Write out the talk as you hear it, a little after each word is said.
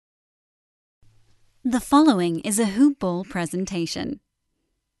The following is a Hoop Ball presentation.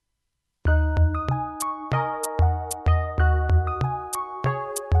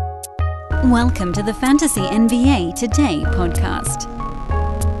 Welcome to the Fantasy NBA Today podcast.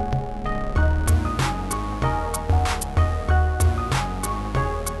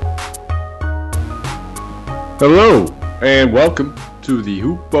 Hello, and welcome to the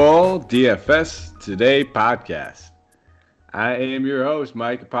Hoop Ball DFS Today podcast. I am your host,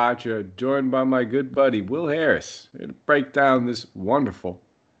 Mike Apacha, joined by my good buddy, Will Harris. We're going to break down this wonderful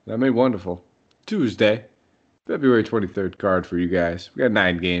Tuesday, February 23rd card for you guys. We got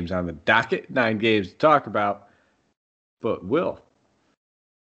 9 games on the docket, 9 games to talk about. But Will,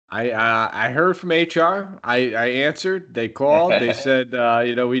 I heard from HR. I answered. They called. They said,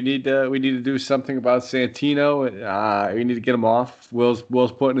 we need to do something about Santino. We need to get him off. Will's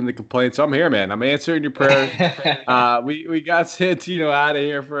putting in the complaint. So I'm here, man. I'm answering your prayers. We got Santino out of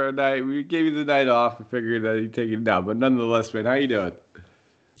here for a night. We gave you the night off. We figured that he'd take it down. But nonetheless, man, how you doing?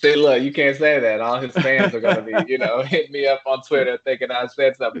 See, look, you can't say that. All his fans are going to be, hitting me up on Twitter thinking I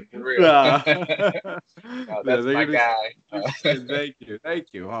said something for real. No, that's my guy. Thank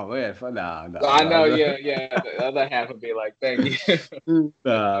you. Oh, man. No. So I know, yeah. The other half would be like, thank you. It's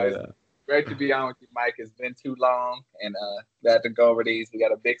great to be on with you, Mike. It's been too long, and glad to go over these. We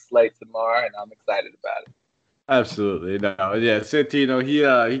got a big slate tomorrow, and I'm excited about it. Absolutely. No, yeah, Santino,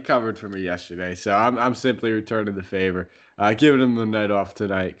 he covered for me yesterday, so I'm simply returning the favor, giving him the night off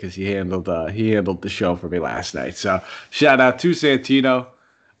tonight because he handled the show for me last night. So shout out to Santino.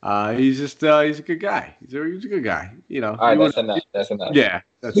 He's a good guy. He's a good guy. All right, that's enough. Yeah,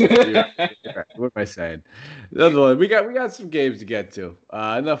 that's it. What am I saying? Nonetheless, we got some games to get to.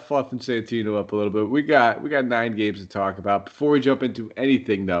 Enough fluffing Santino up a little bit. We got 9 games to talk about. Before we jump into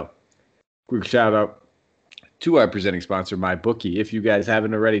anything, though, quick shout out to our presenting sponsor, MyBookie. If you guys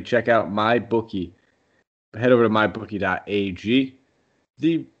haven't already, check out MyBookie. Head over to mybookie.ag.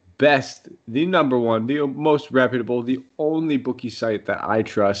 The best, the number one, the most reputable, the only bookie site that I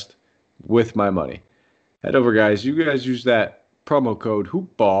trust with my money. Head over, guys. You guys use that promo code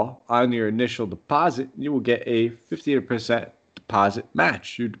HoopBall on your initial deposit. You will get a 15% deposit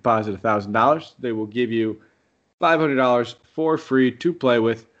match. You deposit $1,000. They will give you $500 for free to play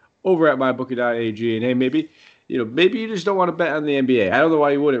with over at mybookie.ag. And hey, maybe you just don't want to bet on the NBA. I don't know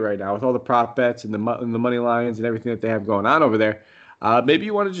why you wouldn't right now with all the prop bets and the money lines and everything that they have going on over there. Maybe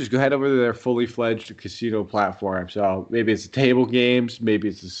you want to just go head over to their fully fledged casino platform. So maybe it's the table games, maybe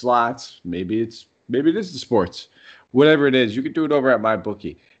it's the slots, maybe it is the sports. Whatever it is, you can do it over at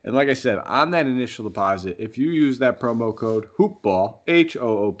MyBookie. And like I said, on that initial deposit, if you use that promo code HOOPBALL,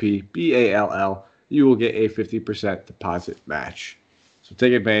 HOOPBALL, you will get a 50% deposit match. So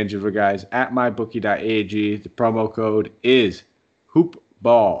take advantage of it, guys, at mybookie.ag. The promo code is HoopBall.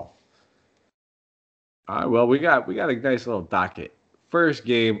 All right, well, we got a nice little docket. First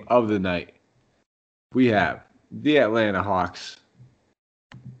game of the night, we have the Atlanta Hawks.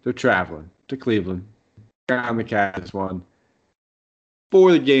 They're traveling to Cleveland. On the Cavs one.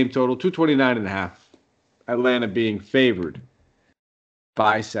 For the game total, 229.5. Atlanta being favored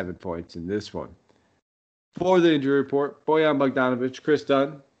by 7 points in this one. For the injury report, Bojan Bogdanovic, Chris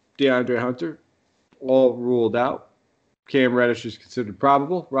Dunn, DeAndre Hunter, all ruled out. Cam Reddish is considered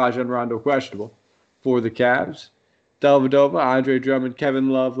probable. Rajon Rondo questionable. For the Cavs, Dellavedova, Andre Drummond,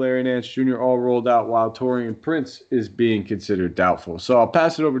 Kevin Love, Larry Nance Jr. all ruled out, while Taurean Prince is being considered doubtful. So I'll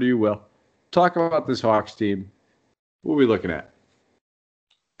pass it over to you, Will. Talk about this Hawks team. What are we looking at?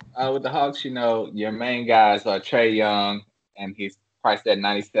 With the Hawks, your main guys are Trae Young, and he's priced at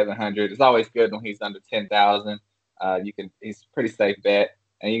 9,700. It's always good when he's under 10,000. He's a pretty safe bet.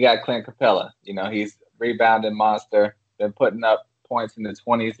 And you got Clint Capella. He's rebounding monster. Been putting up points in the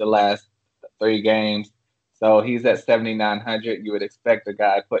 20s the last 3 games. So he's at 7,900. You would expect a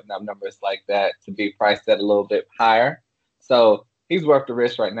guy putting up numbers like that to be priced at a little bit higher. So he's worth the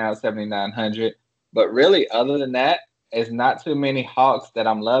risk right now at 7,900. But really, other than that, it's not too many Hawks that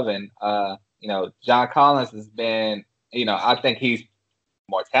I'm loving. John Collins has been, I think he's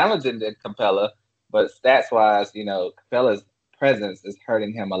more talented than Capella, but stats-wise, Capella's presence is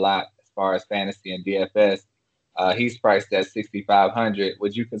hurting him a lot as far as fantasy and DFS. He's priced at 6,500.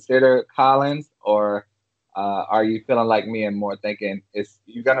 Would you consider Collins, or are you feeling like me and more thinking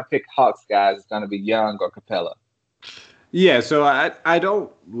you're going to pick Hawks guys, it's going to be Young or Capella? Yeah, so I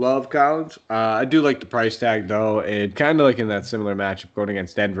don't love Collins. I do like the price tag though, and kind of like in that similar matchup going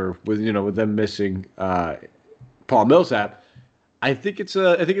against Denver with them missing Paul Millsap. I think it's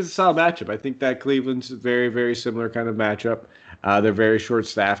a solid matchup. I think that Cleveland's a very, very similar kind of matchup. They're very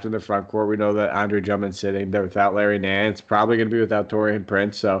short-staffed in the front court. We know that Andre Drummond's sitting there without Larry Nance, probably going to be without Taurean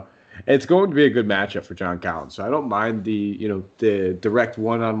Prince. So It's going to be a good matchup for John Collins. So I don't mind the direct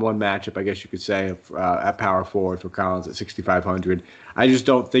one-on-one matchup, I guess you could say, at power forward for Collins at 6,500. I just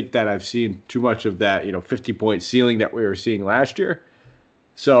don't think that I've seen too much of that 50-point ceiling that we were seeing last year.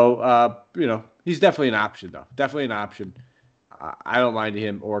 So he's definitely an option though. Definitely an option. I don't mind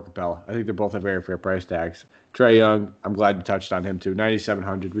him or Capella. I think they're both at very fair price tags. Trae Young, I'm glad you touched on him too.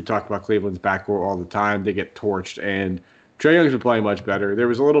 9,700. We talk about Cleveland's backcourt all the time. They get torched, and Trae Young's been playing much better. There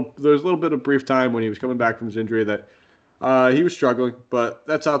was a little bit of brief time when he was coming back from his injury that he was struggling, but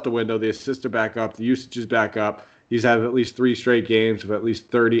that's out the window. The assists are back up. The usage is back up. He's had at least 3 straight games of at least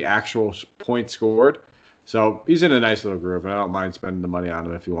 30 actual points scored. So he's in a nice little groove, and I don't mind spending the money on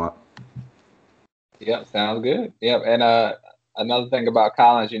him if you want. Yep, sounds good. Yep, and another thing about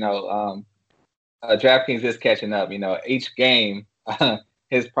Collins, DraftKings is catching up. Each game,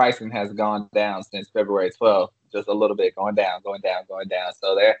 his pricing has gone down since February 12th, just a little bit, going down.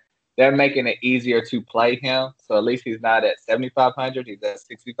 So they're making it easier to play him. So at least he's not at 7,500; he's at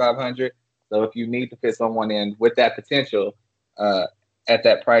 6,500. So if you need to fit someone in with that potential, at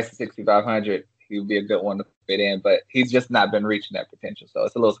that price of 6,500, he would be a good one to fit in. But he's just not been reaching that potential, so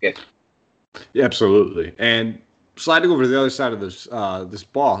it's a little sketchy. Yeah, absolutely. And sliding over to the other side of this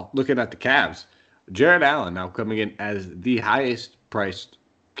ball, looking at the Cavs, Jared Allen now coming in as the highest priced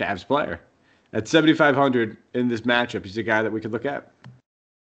Cavs player at 7,500 in this matchup. He's a guy that we could look at.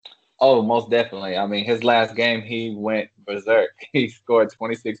 Oh, most definitely. I mean, his last game, he went berserk. He scored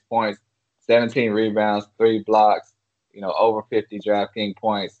 26 points, 17 rebounds, 3 blocks, over 50 DraftKings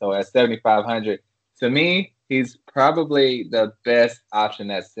points. So at 7,500, to me, he's probably the best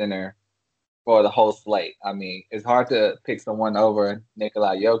option at center for the whole slate. I mean, it's hard to pick someone over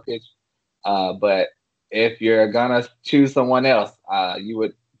Nikola Jokic, but if you're going to choose someone else, you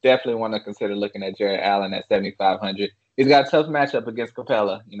would definitely want to consider looking at Jared Allen at 7,500. He's got a tough matchup against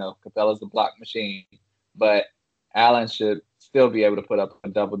Capella. Capella's a block machine, but Allen should still be able to put up a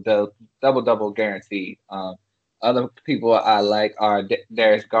double guaranteed. Other people I like are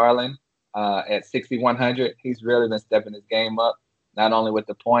Darius Garland at 6,100. He's really been stepping his game up, not only with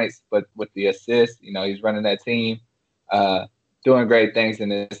the points, but with the assists. He's running that team, doing great things in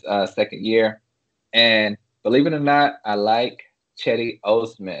his second year. And believe it or not, I like Cedi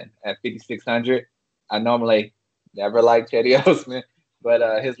Osman at 5,600. I normally never liked Cedi Osman,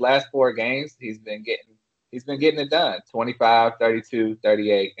 but his last 4 games, he's been getting it done. 25, 32,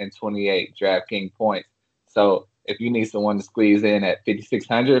 38, and 28 DraftKings points. So if you need someone to squeeze in at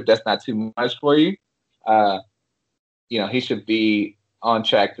 5,600, if that's not too much for you, he should be on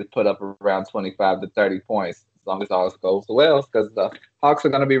track to put up around 25 to 30 points as long as all goes well, because the Hawks are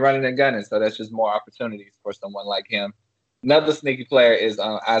going to be running and gunning. So that's just more opportunities for someone like him. Another sneaky player is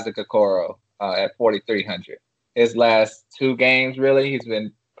Isaac Okoro at 4,300. His last 2 games, really, he's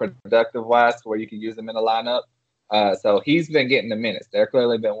been productive-wise to where you can use him in the lineup. So he's been getting the minutes. They're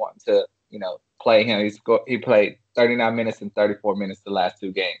clearly been wanting to, play him. He played 39 minutes and 34 minutes the last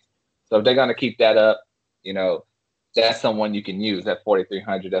 2 games. So if they're going to keep that up, that's someone you can use at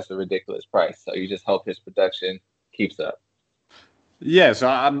 4,300. That's a ridiculous price. So you just hope his production keeps up. Yeah, so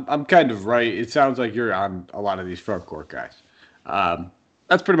I'm kind of right. It sounds like you're on a lot of these front court guys.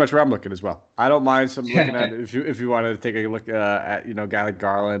 That's pretty much where I'm looking as well. I don't mind looking at it if you wanted to take a look at a guy like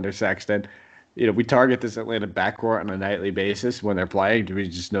Garland or Sexton. We target this Atlanta backcourt on a nightly basis when they're playing. We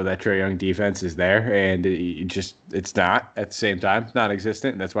just know that Trae Young defense is there, and it's not at the same time, it's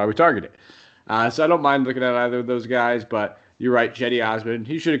non-existent, and that's why we target it. So I don't mind looking at either of those guys, but you're right, Cedi Osman.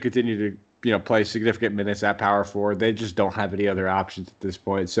 He should have continued to play significant minutes at power forward. They just don't have any other options at this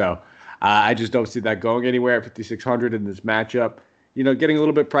point. So I just don't see that going anywhere at 5,600 in this matchup. Getting a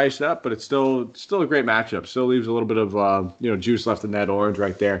little bit priced up, but it's still a great matchup. Still leaves a little bit of juice left in that orange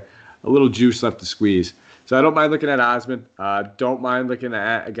right there. A little juice left to squeeze. So I don't mind looking at Osman. Don't mind looking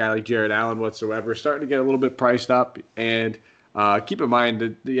at a guy like Jared Allen whatsoever. Starting to get a little bit priced up. And keep in mind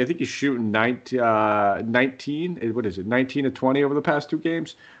that I think he's shooting 19 to 20 over the past 2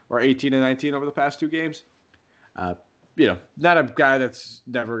 games, or 18 to 19 over the past 2 games. Not a guy that's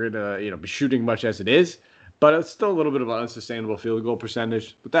never going to be shooting much as it is. But it's still a little bit of an unsustainable field goal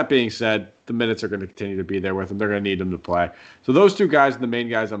percentage. But that being said, the minutes are going to continue to be there with him. They're going to need him to play. So those 2 guys are the main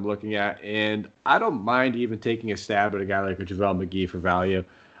guys I'm looking at. And I don't mind even taking a stab at a guy like a JaVale McGee for value.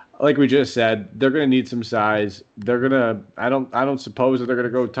 Like we just said, they're going to need some size. They're going to – I don't suppose that they're going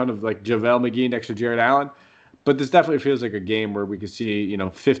to go a ton of like JaVale McGee next to Jared Allen. But this definitely feels like a game where we could see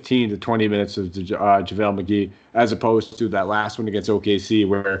 15 to 20 minutes of JaVale McGee as opposed to that last one against OKC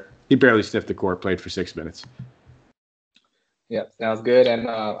where – he barely sniffed the court, played for 6 minutes. Yep, sounds good. And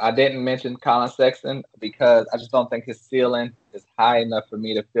I didn't mention Colin Sexton because I just don't think his ceiling is high enough for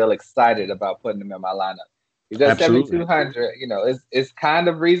me to feel excited about putting him in my lineup. He's at 7,200. You know, it's kind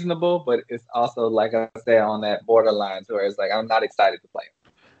of reasonable, but it's also, like I said, on that borderline to where it's like I'm not excited to play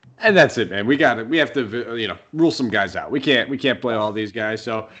him. And that's it, man. We have to, rule some guys out. We can't play all these guys.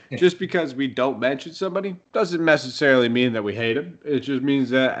 So just because we don't mention somebody doesn't necessarily mean that we hate him. It just means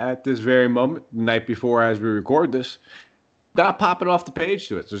that at this very moment, the night before, as we record this, not popping off the page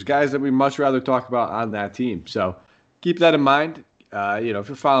to it. There's guys that we much rather talk about on that team. So keep that in mind. If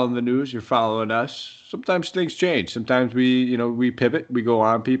you're following the news, you're following us. Sometimes things change. Sometimes we pivot. We go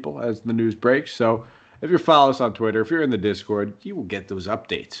on people as the news breaks. So if you follow us on Twitter, if you're in the Discord, you will get those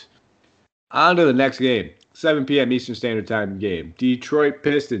updates. On to the next game, 7 p.m. Eastern Standard Time game. Detroit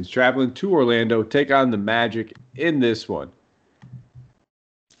Pistons traveling to Orlando, take on the Magic in this one.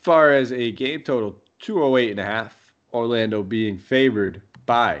 As far as a game total, 208.5. Orlando being favored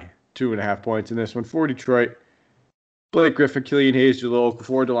by 2.5 points in this one. For Detroit, Blake Griffin, Killian Hayes, Jahlil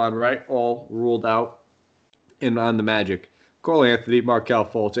Okafor, DeLon Wright, all ruled out. And on the Magic, Cole Anthony, Markelle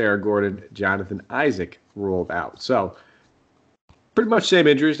Fultz, Aaron Gordon, Jonathan Isaac ruled out. So pretty much same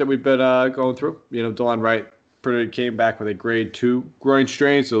injuries that we've been going through. DeLon Wright came back with a grade 2 groin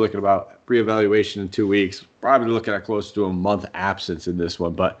strain, so looking about reevaluation in 2 weeks. Probably looking at close to a month absence in this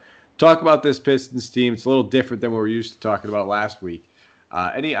one. But talk about this Pistons team. It's a little different than what we're used to talking about last week.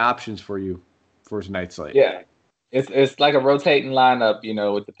 Any options for you for tonight's slate? Yeah, it's like a rotating lineup,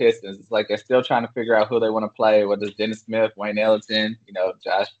 with the Pistons. It's like they're still trying to figure out who they want to play. Whether it's Dennis Smith, Wayne Ellington,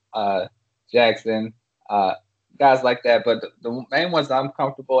 Josh Jackson, guys like that. But the main ones I'm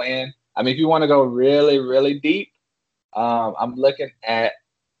comfortable in, I mean, if you want to go really, really deep, I'm looking at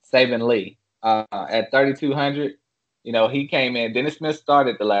Saben Lee at 3,200. He came in. Dennis Smith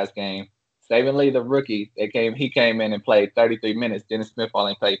started the last game. Saben Lee, the rookie, he came in and played 33 minutes. Dennis Smith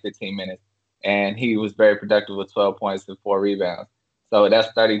only played 15 minutes, and he was very productive with 12 points and 4 rebounds. So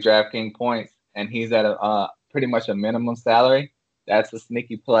that's 30 DraftKings points, and he's at pretty much a minimum salary. That's a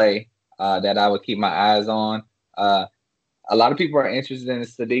sneaky play that I would keep my eyes on. A lot of people are interested in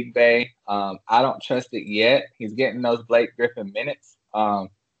Saddiq Bey. I don't trust it yet. He's getting those Blake Griffin minutes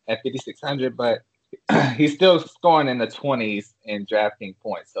at 5,600, but he's still scoring in the 20s in DraftKings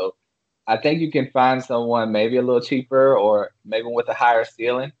points. So I think you can find someone maybe a little cheaper or maybe with a higher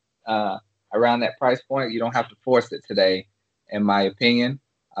ceiling around that price point. You don't have to force it today, in my opinion.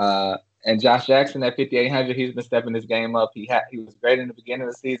 And Josh Jackson at 5,800, he's been stepping his game up. He was great in the beginning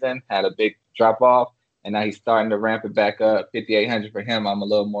of the season, had a big drop off, and now he's starting to ramp it back up. 5,800 for him. I'm a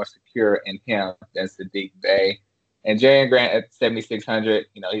little more secure in him than Saddiq Bey. And Jerian Grant at 7,600,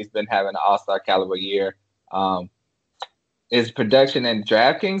 he's been having an all-star caliber year. His production in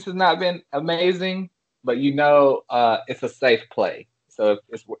DraftKings has not been amazing, but it's a safe play. So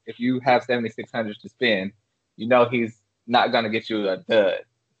if you have 7,600 to spend, he's not going to get you a dud.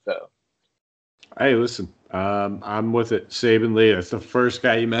 So, hey, listen, I'm with it. Saben Lee, that's the first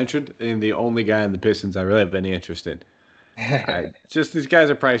guy you mentioned, and the only guy in the Pistons I really have any interest in. Just these guys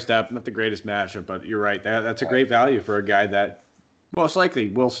are priced up, not the greatest matchup, but you're right. That's a great value for a guy that most likely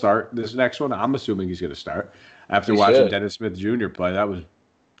will start this next one. I'm assuming he's going to start after watching Dennis Smith Jr. play. I was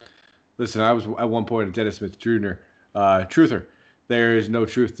at one point a Dennis Smith Jr. Truther. There is no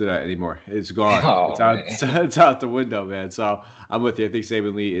truth to that anymore. It's gone. It's out the window, man. So I'm with you. I think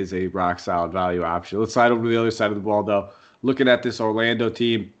Saben Lee is a rock solid value option. Let's slide over to the other side of the ball, though. Looking at this Orlando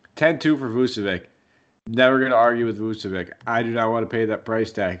team, 10-2 for Vucevic. Never going to argue with Vucevic. I do not want to pay that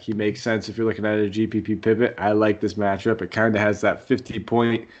price tag. He makes sense if you're looking at a GPP pivot. I like this matchup. It kind of has that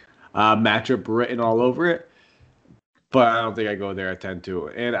 50-point matchup written all over it. But I don't think I go there at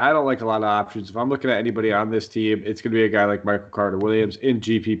 10-2. And I don't like a lot of options. If I'm looking at anybody on this team, it's going to be a guy like Michael Carter-Williams in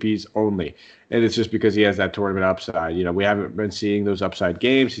GPPs only. And it's just because he has that tournament upside. We haven't been seeing those upside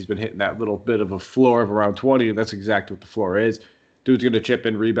games. He's been hitting that little bit of a floor of around 20, and that's exactly what the floor is. Dude's going to chip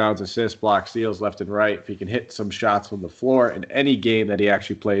in rebounds, assists, blocks, steals left and right. If he can hit some shots from the floor in any game that he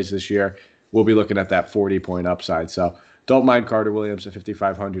actually plays this year, we'll be looking at that 40-point upside. So don't mind Carter-Williams at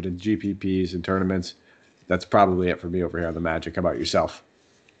 5,500 in GPPs and tournaments. That's probably it for me over here on the Magic. How about yourself?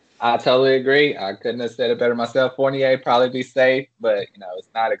 I totally agree. I couldn't have said it better myself. Fournier probably be safe, but it's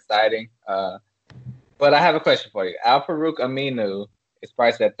not exciting. But I have a question for you. Al-Farouq Aminu is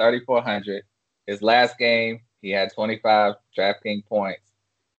priced at 3,400. His last game, he had 25 DraftKings points.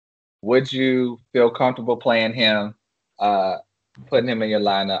 Would you feel comfortable playing him, putting him in your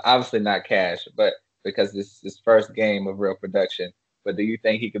lineup? Obviously not cash, but because this is his first game of real production. But do you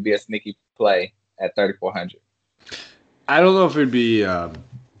think he could be a sneaky play at 3,400? I don't know if it'd be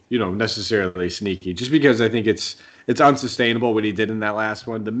necessarily sneaky. Just because I think it's unsustainable what he did in that last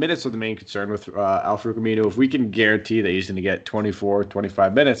one. The minutes are the main concern with Al-Farouq Aminu. If we can guarantee that he's going to get 24,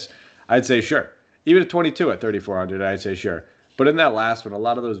 25 minutes, I'd say sure. Even at 22 at 3,400, I'd say sure. But in that last one, a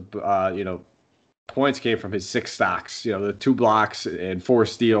lot of those, points came from his 6 stocks, the 2 blocks and 4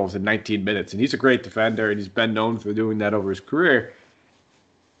 steals in 19 minutes. And he's a great defender, and he's been known for doing that over his career.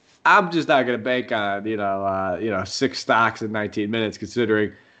 I'm just not going to bank on, 6 stocks in 19 minutes,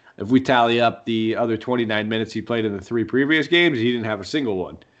 considering if we tally up the other 29 minutes he played in the 3 previous games, he didn't have a single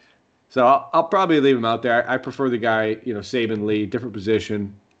one. So I'll probably leave him out there. I prefer the guy, Saban Lee, different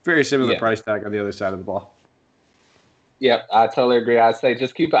position, very similar price tag on the other side of the ball. Yep, I totally agree. I'd say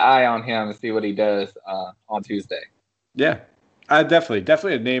just keep an eye on him and see what he does on Tuesday. Yeah,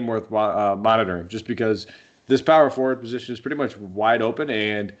 definitely a name worth monitoring, just because this power forward position is pretty much wide open,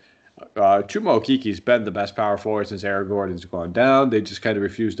 and Chuma Okeke's been the best power forward since Aaron Gordon's gone down. They just kind of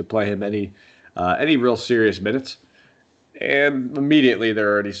refused to play him any real serious minutes, and immediately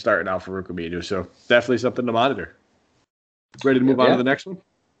they're already starting out for Farouq Aminu. So definitely something to monitor. Ready to move on to the next one?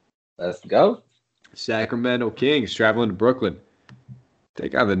 Let's go. Sacramento Kings traveling to Brooklyn.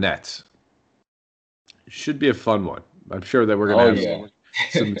 Take on the Nets. Should be a fun one. I'm sure that we're going to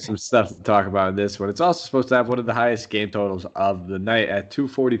have some stuff to talk about in this one. It's also supposed to have one of the highest game totals of the night at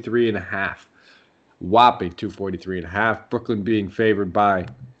 243.5. Whopping 243.5. Brooklyn being favored by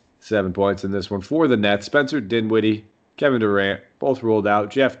 7 points in this one. For the Nets, Spencer Dinwiddie, Kevin Durant, both ruled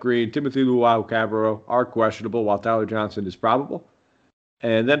out. Jeff Green, Timothy Luwawu-Cabarrot are questionable, while Tyler Johnson is probable.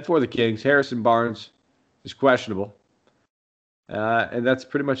 And then for the Kings, Harrison Barnes is questionable. And that's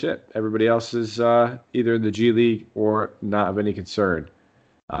pretty much it. Everybody else is either in the G League or not of any concern.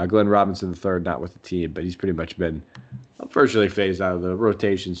 Glenn Robinson III not with the team, but he's pretty much been virtually phased out of the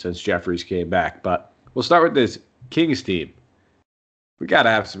rotation since Jeffries came back. But we'll start with this Kings team. We got to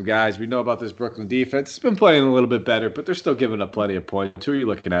have some guys. We know about this Brooklyn defense. It's been playing a little bit better, but they're still giving up plenty of points. Who are you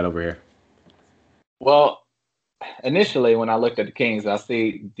looking at over here? Well, initially, when I looked at the Kings, I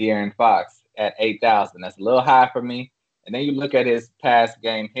see De'Aaron Fox at 8,000. That's a little high for me. And then you look at his past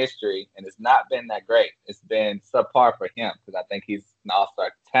game history, and it's not been that great. It's been subpar for him because I think he's an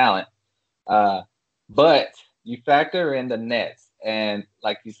all-star talent. But you factor in the Nets, and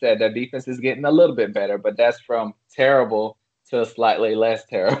like you said, their defense is getting a little bit better, but that's from terrible to slightly less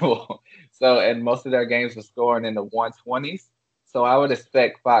terrible. And most of their games are scoring in the 120s. So I would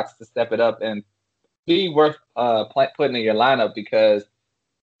expect Fox to step it up and be worth putting in your lineup, because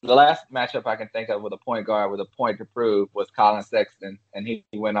the last matchup I can think of with a point guard with a point to prove was Colin Sexton, and he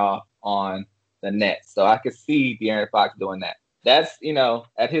went off on the Nets. So I could see De'Aaron Fox doing that. That's,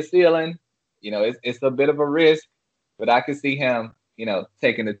 at his ceiling, it's a bit of a risk, but I could see him,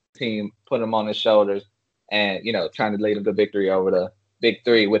 taking the team, putting them on his shoulders, and, trying to lead them to victory over the big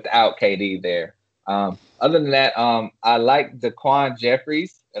three without KD there. Other than that, I like Daquan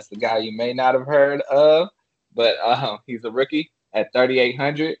Jeffries. That's the guy you may not have heard of, but he's a rookie at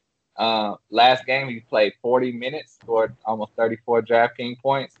 3,800. Last game, he played 40 minutes, scored almost 34 DraftKings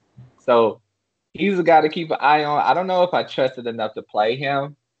points. So he's a guy to keep an eye on. I don't know if I trusted enough to play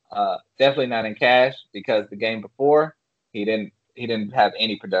him. Definitely not in cash, because the game before he didn't have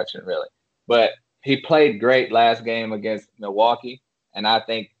any production really. But he played great last game against Milwaukee, and I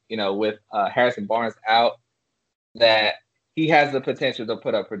think with Harrison Barnes out, that he has the potential to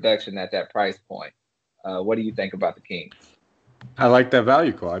put up production at that price point. What do you think about the Kings? I like that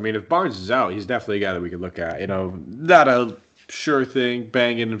value call. I mean, if Barnes is out, he's definitely a guy that we could look at. Not a sure thing,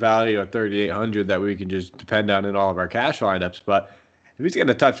 banging value at 3,800 that we can just depend on in all of our cash lineups. But if he's going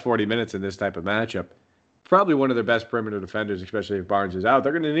to touch 40 minutes in this type of matchup, probably one of their best perimeter defenders, especially if Barnes is out,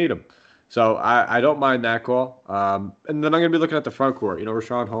 they're going to need him. So I don't mind that call. And then I'm going to be looking at the front court.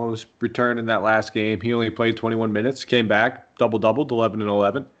 Richaun Holmes returned in that last game. He only played 21 minutes, came back, double-doubled, 11 and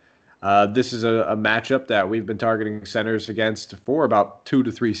 11. This is a matchup that we've been targeting centers against for about 2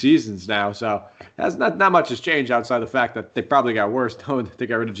 to 3 seasons now. So that's not much has changed outside the fact that they probably got worse when they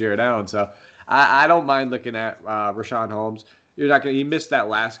got rid of Jared Allen. So I don't mind looking at Richaun Holmes. He missed that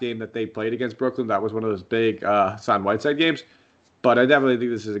last game that they played against Brooklyn. That was one of those big Hassan Whiteside games. But I definitely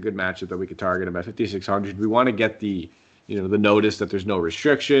think this is a good matchup that we could target him at 5,600. We want to get the notice that there's no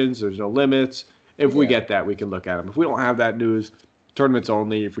restrictions, there's no limits. If we get that, we can look at him. If we don't have that news, tournaments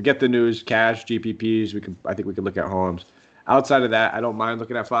only. If we get the news, cash, GPPs, I think we can look at Holmes. Outside of that, I don't mind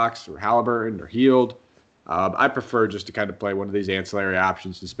looking at Fox or Halliburton or Hield. I prefer just to kind of play one of these ancillary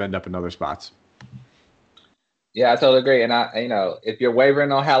options to spend up in other spots. Yeah, I totally agree. And if you're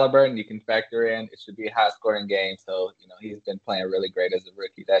wavering on Halliburton, you can factor in it should be a high-scoring game. So, he's been playing really great as a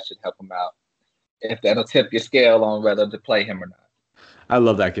rookie. That should help him out. If that'll tip your scale on whether to play him or not. I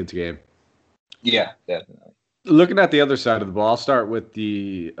love that kid's game. Yeah, definitely. Looking at the other side of the ball, I'll start with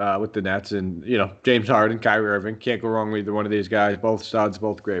the Nets and James Harden, Kyrie Irving. Can't go wrong with either one of these guys. Both studs,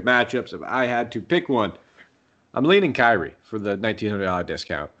 both great matchups. If I had to pick one, I'm leaning Kyrie for the $1,900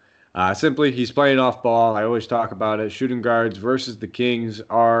 discount. Simply, he's playing off ball. I always talk about it. Shooting guards versus the Kings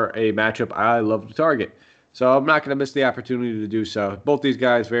are a matchup I love to target. So I'm not going to miss the opportunity to do so. Both these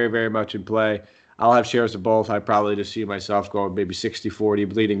guys very, very much in play. I'll have shares of both. I probably just see myself going maybe 60-40,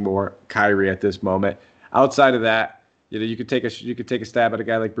 bleeding more Kyrie at this moment. Outside of that, you could take a stab at a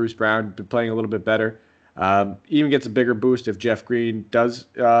guy like Bruce Brown, been playing a little bit better. Even gets a bigger boost if Jeff Green is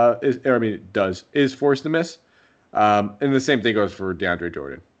forced to miss. And the same thing goes for DeAndre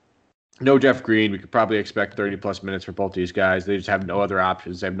Jordan. No Jeff Green. We could probably expect 30-plus minutes for both these guys. They just have no other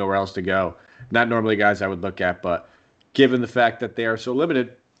options. They have nowhere else to go. Not normally guys I would look at, but given the fact that they are so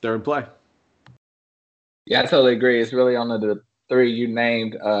limited, they're in play. Yeah, I totally agree. It's really only the three you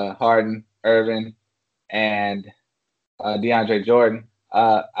named, Harden, Irving, and DeAndre Jordan.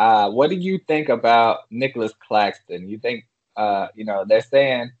 What do you think about Nicholas Claxton? You think, they're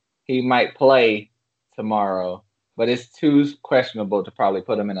saying he might play tomorrow, but it's too questionable to probably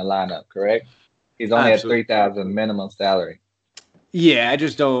put him in a lineup, correct? He's only Absolutely. at $3,000 minimum salary. Yeah, I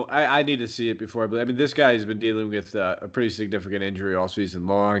just don't. I need to see it before. But I mean, this guy has been dealing with a pretty significant injury all season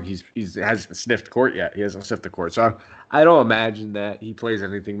long. He hasn't sniffed court yet. He hasn't sniffed the court. So I don't imagine that he plays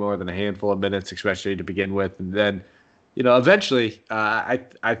anything more than a handful of minutes, especially to begin with. And then, eventually, I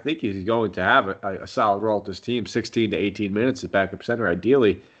think he's going to have a solid role with this team, 16 to 18 minutes at backup center,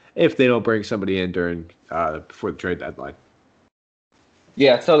 ideally, if they don't bring somebody in before the trade deadline.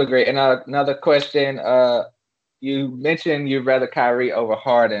 Yeah, totally agree. And another question. You mentioned you'd rather Kyrie over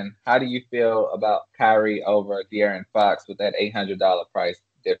Harden. How do you feel about Kyrie over De'Aaron Fox with that $800 price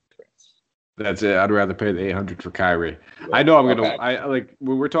difference? That's it. I'd rather pay the $800 for Kyrie. I know I'm gonna. I like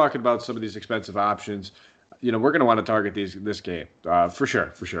when we're talking about some of these expensive options. We're gonna want to target this game for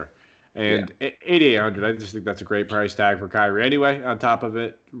sure. And 8,800, I just think that's a great price tag for Kyrie. Anyway, on top of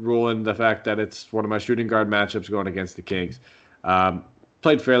it, ruling the fact that it's one of my shooting guard matchups going against the Kings.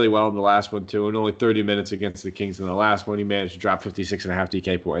 Played fairly well in the last one, too, and only 30 minutes against the Kings in the last one. He managed to drop 56.5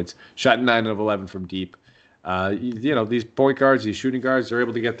 DK points. Shot 9 of 11 from deep. These point guards, these shooting guards, they're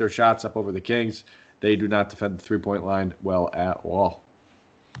able to get their shots up over the Kings. They do not defend the three-point line well at all.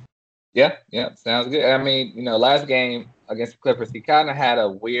 Yeah, sounds good. I mean, last game against the Clippers, he kind of had a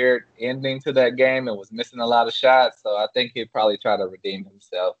weird ending to that game and was missing a lot of shots, so I think he'd probably try to redeem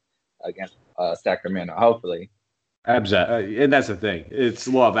himself against Sacramento, hopefully. And that's the thing. It's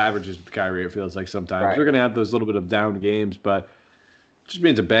law of averages with Kyrie, it feels like sometimes. Right. We're going to have those little bit of down games, but it just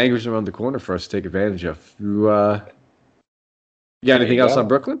means a banger's around the corner for us to take advantage of. You got anything else on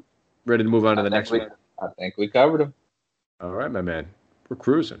Brooklyn? Ready to move on to the next one? I think we covered them. All right, my man. We're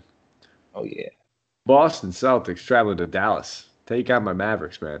cruising. Oh, yeah. Boston Celtics traveling to Dallas. Take on my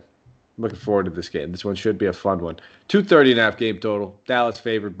Mavericks, man. I'm looking forward to this game. This one should be a fun one. 230.5 game total. Dallas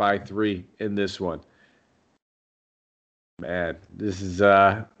favored by 3 in this one. Man, this is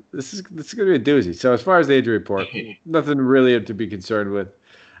going to be a doozy. So as far as the injury report, nothing really to be concerned with.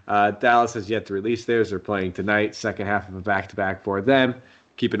 Dallas has yet to release theirs. They're playing tonight, second half of a back-to-back for them.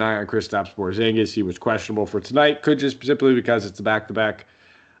 Keep an eye on Kristaps Porzingis. He was questionable for tonight. Could just simply because it's a back-to-back.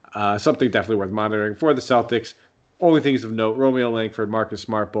 Something definitely worth monitoring for the Celtics. Only things of note, Romeo Langford, Marcus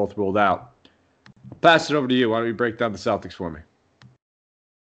Smart both ruled out. Pass it over to you. Why don't you break down the Celtics for me?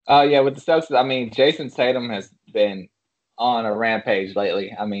 With the Celtics, I mean, Jason Tatum has been on a rampage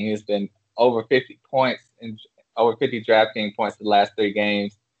lately. I mean, he's been over 50 points and over 50 DraftKings points the last 3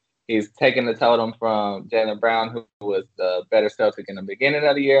 games. He's taken the totem from Jaylen Brown, who was the better Celtic in the beginning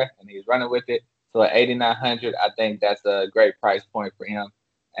of the year, and he's running with it. So at 8,900, I think that's a great price point for him.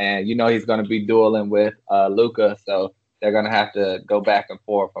 And he's going to be dueling with Luka, so they're going to have to go back and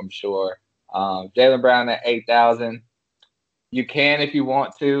forth, I'm sure. Jaylen Brown at 8,000. You can if you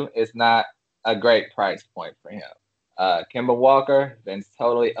want to. It's not a great price point for him. Kemba Walker, been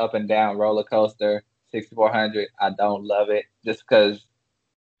totally up and down roller coaster, 6,400. I don't love it just because,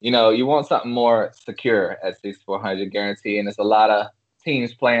 you want something more secure at 6,400 guarantee. And it's a lot of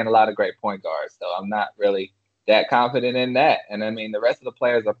teams playing a lot of great point guards. So I'm not really that confident in that. And I mean, the rest of the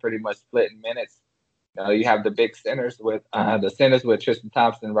players are pretty much splitting minutes. You have the big centers with Tristan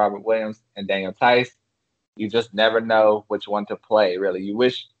Thompson, Robert Williams, and Daniel Tice. You just never know which one to play, really.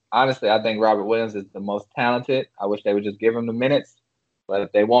 Honestly, I think Robert Williams is the most talented. I wish they would just give him the minutes,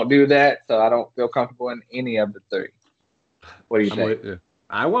 but they won't do that, so I don't feel comfortable in any of the 3. What do you think?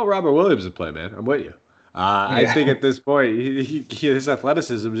 I want Robert Williams to play, man. I'm with you. I think at this point, his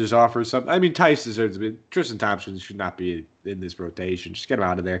athleticism just offers something. I mean, Tice deserves to be. Tristan Thompson should not be in this rotation. Just get him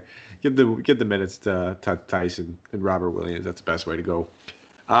out of there. Give the minutes to Tyson and Robert Williams. That's the best way to go.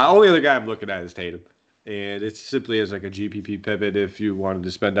 Only other guy I'm looking at is Tatum. And it's simply as like a GPP pivot if you wanted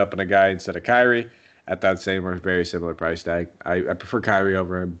to spend up on a guy instead of Kyrie at that same or very similar price tag. I prefer Kyrie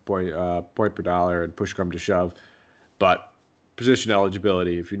over him point per dollar and push come to shove. But position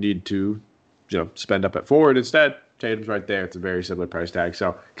eligibility, if you need to, spend up at forward instead, Tatum's right there. It's a very similar price tag.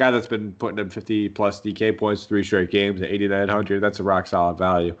 So guy that's been putting in 50-plus DK points 3 straight games at 8,900, that's a rock solid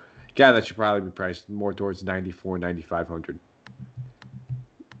value. Guy that should probably be priced more towards 9,400, 9,500.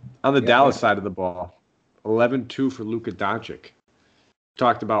 On the Dallas side of the ball, 11-2 for Luka Doncic.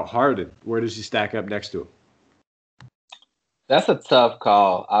 Talked about Harden. Where does he stack up next to him? That's a tough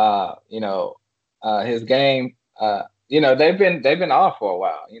call. His game, they've been off for a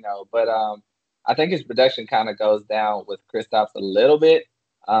while, but I think his production kind of goes down with Kristaps a little bit.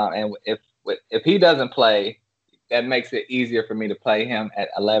 And if he doesn't play, that makes it easier for me to play him at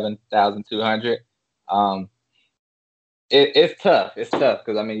 11,200. It's tough. It's tough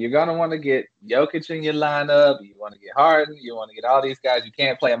because, you're going to want to get Jokic in your lineup. You want to get Harden. You want to get all these guys. You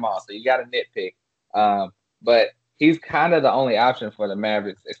can't play them all, so you got to nitpick. But he's kind of the only option for the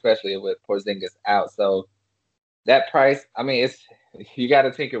Mavericks, especially with Porzingis out. So that price, you got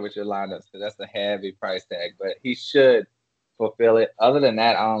to tinker with your lineups because that's a heavy price tag. But he should fulfill it. Other than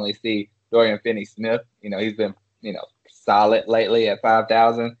that, I only see Dorian Finney-Smith. He's been, solid lately at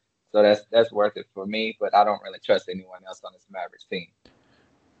 5,000. So that's worth it for me, but I don't really trust anyone else on this Mavericks team.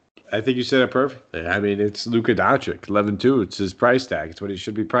 I think you said it perfectly. It's Luka Doncic, 11-2. It's his price tag. It's what he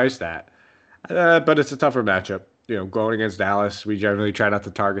should be priced at. But it's a tougher matchup. Going against Dallas, we generally try not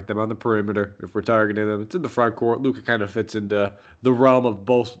to target them on the perimeter. If we're targeting them, it's in the front court. Luka kind of fits into the realm of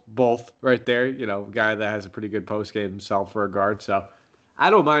both right there. A guy that has a pretty good post game himself for a guard. So I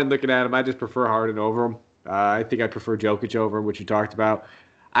don't mind looking at him. I just prefer Harden over him. I think I prefer Jokic over him, which you talked about.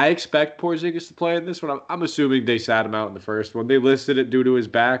 I expect Porzingis to play in this one. I'm assuming they sat him out in the first one. They listed it due to his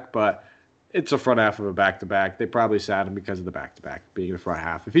back, but it's a front half of a back-to-back. They probably sat him because of the back-to-back being in the front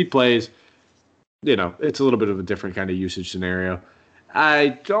half. If he plays, it's a little bit of a different kind of usage scenario.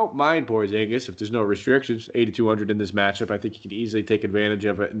 I don't mind Porzingis if there's no restrictions. 8,200 in this matchup. I think he can easily take advantage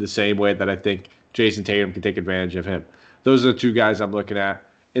of it in the same way that I think Jason Tatum can take advantage of him. Those are the two guys I'm looking at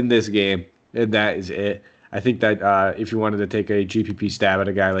in this game, and that is it. I think that if you wanted to take a GPP stab at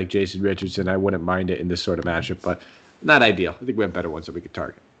a guy like Jason Richardson, I wouldn't mind it in this sort of matchup, but not ideal. I think we have better ones that we could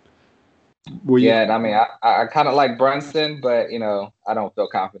target. I kind of like Brunson, but, I don't feel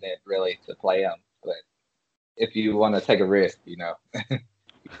confident really to play him. But if you want to take a risk, you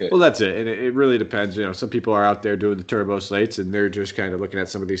could. Well, that's it. And it really depends. Some people are out there doing the turbo slates, and they're just kind of looking at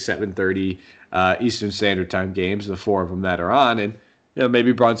some of these 7:30 Eastern Standard Time games, the 4 of them that are on, and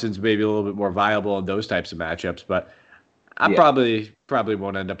maybe Brunson's maybe a little bit more viable in those types of matchups, but I probably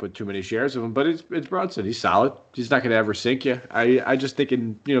won't end up with too many shares of him. But it's Brunson. He's solid. He's not going to ever sink you. I just think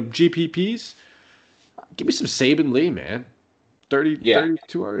in GPPs, give me some Saban Lee, man.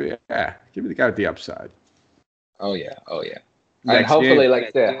 32. Yeah, give me the guy with the upside. Oh yeah. And hopefully, like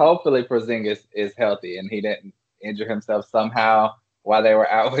I said, hopefully Porzingis is healthy and he didn't injure himself somehow while they were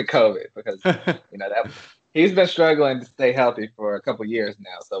out with COVID because that. He's been struggling to stay healthy for a couple years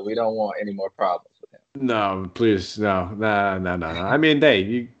now, so we don't want any more problems with him. No, please, no.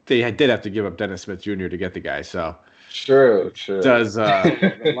 They did have to give up Dennis Smith Jr. to get the guy, so true. Does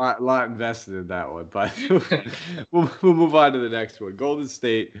a lot invested in that one, but we'll move on to the next one. Golden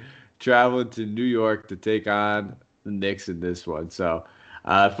State traveling to New York to take on the Knicks in this one. So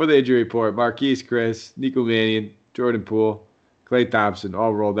for the injury report, Marquise Chris, Nico Mannion, Jordan Poole, Klay Thompson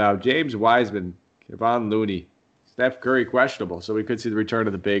all rolled out. James Wiseman, Kevon Looney, Steph Curry questionable, so we could see the return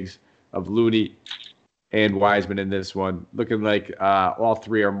of the bigs of Looney and Wiseman in this one. Looking like all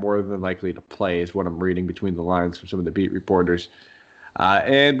three are more than likely to play is what I'm reading between the lines from some of the beat reporters.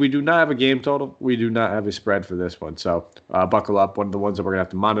 And we do not have a game total. We do not have a spread for this one. So buckle up. One of the ones that we're going to have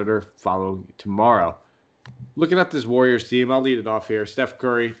to monitor following tomorrow. Looking at this Warriors team, I'll lead it off here. Steph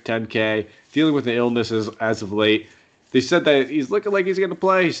Curry, 10K, dealing with the illnesses as of late. They said that he's looking like he's going to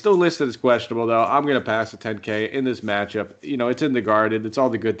play. He's still listed as questionable, though. I'm going to pass a 10K in this matchup. It's in the Garden. It's all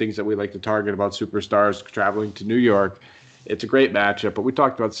the good things that we like to target about superstars traveling to New York. It's a great matchup, but we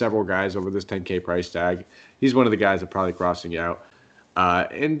talked about several guys over this 10K price tag. He's one of the guys that probably crossing you out.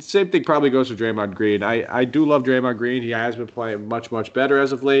 And same thing probably goes for Draymond Green. I do love Draymond Green. He has been playing much, much better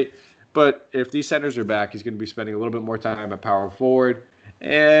as of late. But if these centers are back, he's going to be spending a little bit more time at power forward.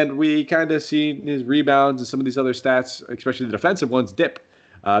 And we kind of seen his rebounds and some of these other stats, especially the defensive ones, dip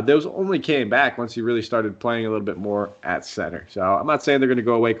Those only came back once he really started playing a little bit more at center. So I'm not saying they're going to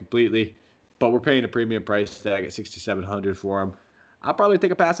go away completely, but we're paying a premium price tag at 6,700 for him. I'll probably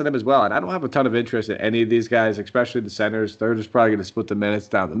take a pass on him as well. And I don't have a ton of interest in any of these guys, especially the centers. They're just probably going to split the minutes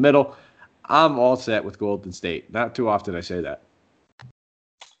down the middle. I'm all set with Golden State. Not too often I say that.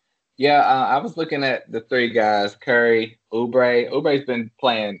 Yeah, I was looking at the three guys, Curry, Oubre. Oubre's been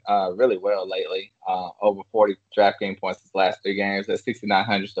playing really well lately, over 40 DraftKings points his last 3 games at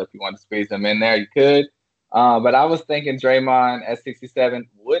 6,900. So if you want to squeeze him in there, you could. But I was thinking Draymond at 67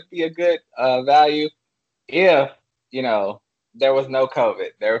 would be a good value if, there was no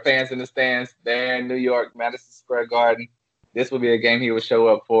COVID. There were fans in the stands there in New York, Madison Square Garden. This would be a game he would show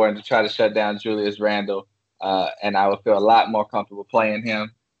up for and to try to shut down Julius Randle. And I would feel a lot more comfortable playing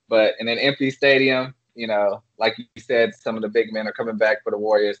him. But in an empty stadium, like you said, some of the big men are coming back for the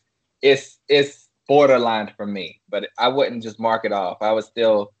Warriors. It's borderline for me, but I wouldn't just mark it off. I would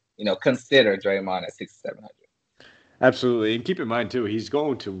still, consider Draymond at 6,700. Absolutely, and keep in mind too, he's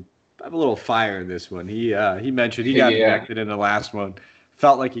going to have a little fire in this one. He mentioned he got ejected in the last one.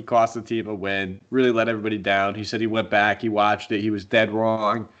 Felt like he cost the team a win. Really let everybody down. He said he went back, he watched it, he was dead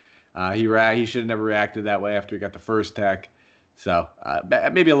wrong. He should have never reacted that way after he got the first tech. So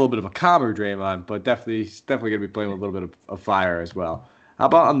maybe a little bit of a calmer Draymond, but definitely going to be playing with a little bit of fire as well. How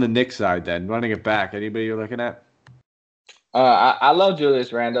about on the Knicks side then? Running it back, anybody you're looking at? I love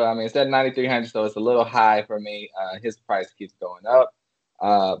Julius Randle. I mean, it's at 9,300, so it's a little high for me. His price keeps going up,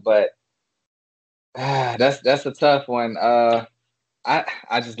 but that's a tough one.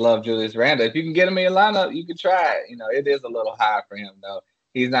 I just love Julius Randle. If you can get him in your lineup, you can try it. It is a little high for him though.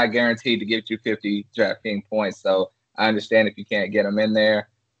 He's not guaranteed to get you 50 DraftKings points, so I understand if you can't get him in there.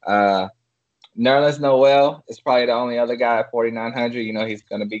 Nerlens Noel is probably the only other guy at 4,900. He's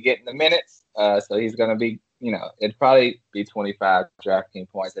going to be getting the minutes. So he's going to be, it'd probably be 25 DraftKings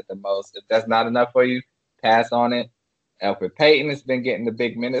points at the most. If that's not enough for you, pass on it. Elfrid Payton has been getting the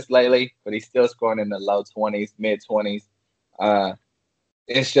big minutes lately, but he's still scoring in the low 20s, mid 20s.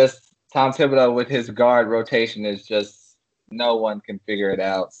 It's just Tom Thibodeau with his guard rotation is just no one can figure it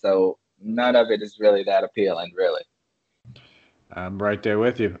out. So none of it is really that appealing, really. I'm right there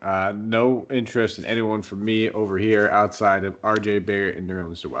with you. No interest in anyone from me over here outside of R.J. Barrett and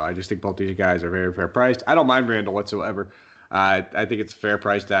Nerlens Noel. I just think both these guys are very fair priced. I don't mind Randall whatsoever. I think it's a fair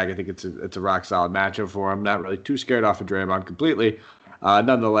price tag. I think it's a rock solid matchup for him. Not really too scared off of Draymond completely.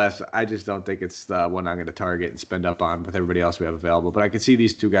 Nonetheless, I just don't think it's the one I'm going to target and spend up on with everybody else we have available. But I can see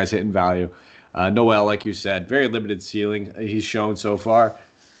these two guys hitting value. Noel, like you said, very limited ceiling he's shown so far.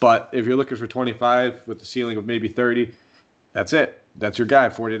 But if you're looking for 25 with the ceiling of maybe 30, that's it. That's your guy,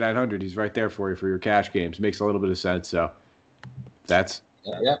 4,900. He's right there for you for your cash games. Makes a little bit of sense. So that's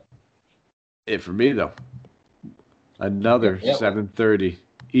it for me, though. Another 7:30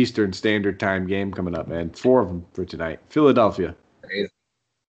 Eastern Standard Time game coming up, man. 4 of them for tonight. Philadelphia. Crazy.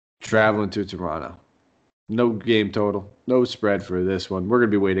 Traveling to Toronto. No game total. No spread for this one. We're going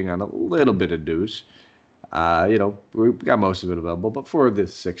to be waiting on a little bit of news. We got most of it available. But for the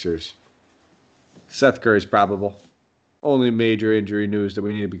Sixers, Seth Curry's probable. Only major injury news that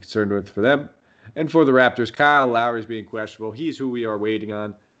we need to be concerned with for them. And for the Raptors, Kyle Lowry's being questionable. He's who we are waiting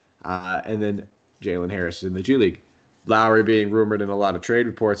on. And then Jalen Harris in the G League. Lowry being rumored in a lot of trade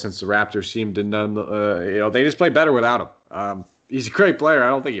reports since the Raptors seem to they just play better without him. He's a great player. I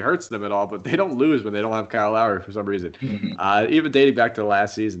don't think he hurts them at all, but they don't lose when they don't have Kyle Lowry for some reason. Even dating back to the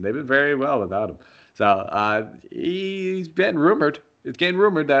last season, they've been very well without him. So he's been rumored. It's getting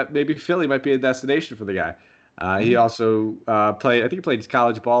rumored that maybe Philly might be a destination for the guy. He also played his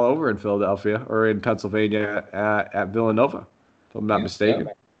college ball over in Philadelphia or in Pennsylvania at Villanova, if I'm not mistaken.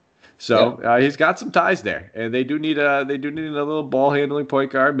 So he's got some ties there, and they do need a little ball handling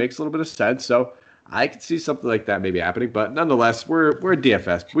point guard. Makes a little bit of sense. So I could see something like that maybe happening. But nonetheless, we're a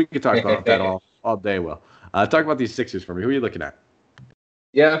DFS. We could talk about that all day. Will talk about these Sixers for me. Who are you looking at?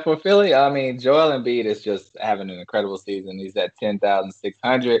 Yeah, for Philly, I mean, Joel Embiid is just having an incredible season. He's at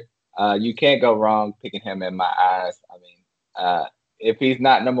 10,600. You can't go wrong picking him in my eyes. I mean, if he's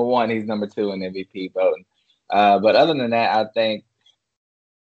not number 1, he's number 2 in MVP voting. But other than that, I think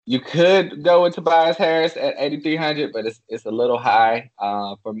you could go with Tobias Harris at 8,300, but it's a little high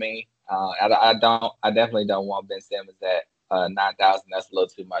for me. I definitely don't want Ben Simmons at 9,000. That's a little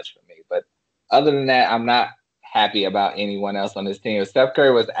too much for me. But other than that, I'm not happy about anyone else on this team. If Steph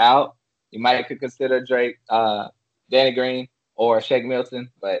Curry was out, you might could consider Drake, Danny Green, or Shake Milton,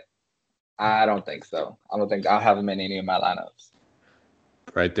 but I don't think so. I don't think I'll have him in any of my lineups.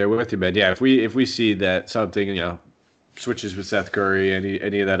 Right there with you, man. Yeah, if we see that something, switches with Seth Curry,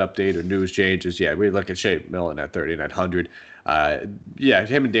 any of that update or news changes, yeah, we look at Shake Milton at 3,900. Yeah,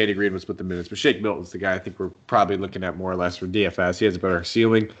 him and Danny Green will split the minutes, but Shake Milton's the guy I think we're probably looking at more or less for DFS. He has a better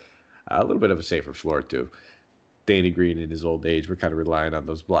ceiling, a little bit of a safer floor too. Danny Green in his old age, we're kind of relying on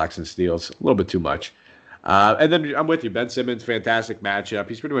those blocks and steals a little bit too much. And then I'm with you. Ben Simmons, fantastic matchup.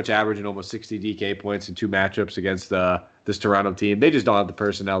 He's pretty much averaging almost 60 DK points in 2 matchups against this Toronto team. They just don't have the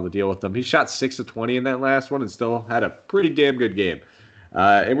personnel to deal with them. He shot 6 of 20 in that last one and still had a pretty damn good game.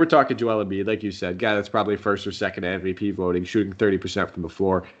 And we're talking Joel Embiid, like you said, guy that's probably first or second MVP voting, shooting 30% from the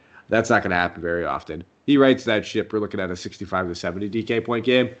floor. That's not going to happen very often. He writes that ship. We're looking at a 65 to 70 DK point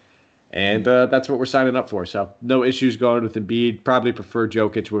game. And that's what we're signing up for. So no issues going with Embiid. Probably prefer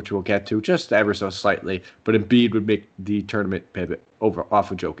Jokic, which we'll get to just ever so slightly. But Embiid would make the tournament pivot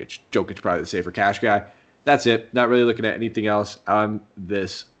off of Jokic. Jokic probably the safer cash guy. That's it. Not really looking at anything else on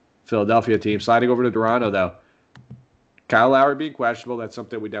this Philadelphia team. Sliding over to Toronto, though. Kyle Lowry being questionable. That's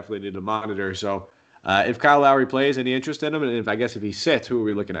something we definitely need to monitor. So if Kyle Lowry plays, any interest in him? And if he sits, who are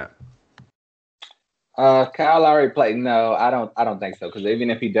we looking at? Kyle Lowry play? No, I don't think so. Because even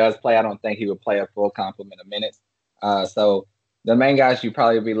if he does play, I don't think he would play a full complement of minutes. So the main guys you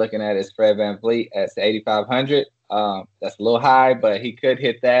probably be looking at is Fred VanVleet at 8,500. That's a little high, but he could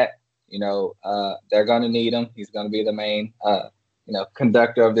hit that. They're going to need him. He's going to be the main,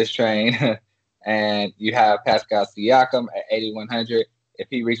 conductor of this train. And you have Pascal Siakam at 8,100. If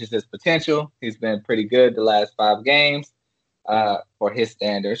he reaches his potential, he's been pretty good the last 5 games for his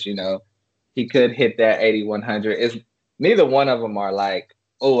standards. He could hit that 8,100. Neither one of them are like,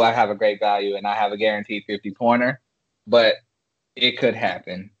 oh, I have a great value and I have a guaranteed 50-pointer, but it could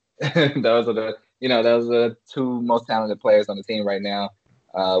happen. Those are the 2 most talented players on the team right now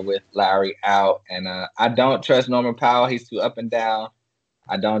with Lowry out. And I don't trust Norman Powell. He's too up and down.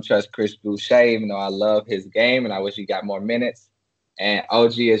 I don't trust Chris Boucher, even though I love his game and I wish he got more minutes. And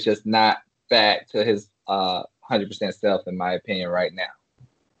OG is just not back to his 100% self, in my opinion, right now.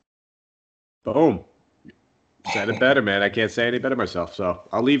 Boom. Said it better, man. I can't say any better myself. So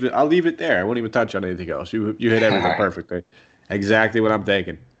I'll leave it there. I won't even touch on anything else. You hit everything perfectly. Exactly what I'm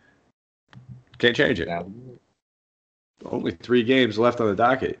thinking. Can't change it. Only 3 games left on the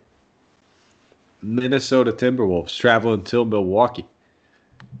docket. Minnesota Timberwolves traveling till Milwaukee.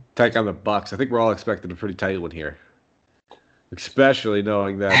 Take on the Bucks. I think we're all expecting a pretty tight one here. Especially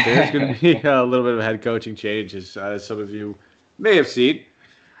knowing that there's going to be a little bit of a head coaching change, as some of you may have seen.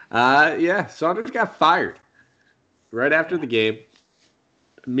 Saunders got fired right after the game.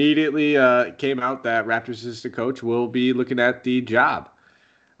 Immediately came out that Raptors assistant coach will be looking at the job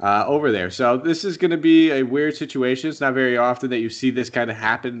over there. So this is going to be a weird situation. It's not very often that you see this kind of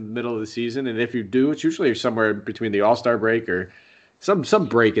happen in the middle of the season. And if you do, it's usually somewhere between the All-Star break or some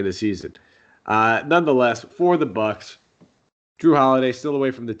break in the season. Nonetheless, for the Bucks, Drew Holiday still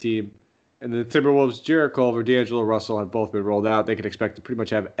away from the team. And the Timberwolves, Jarrett Culver, D'Angelo Russell have both been rolled out. They can expect to pretty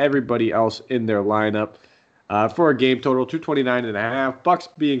much have everybody else in their lineup for a game total 229.5. Bucks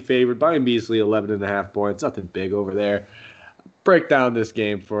being favored by a measly 11.5 points. Nothing big over there. Break down this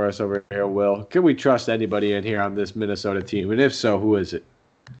game for us over here, Will. Can we trust anybody in here on this Minnesota team? And if so, who is it?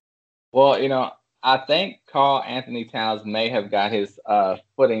 Well, I think Karl Anthony Towns may have got his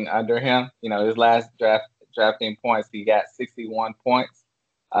footing under him. His last drafting points, he got 61 points.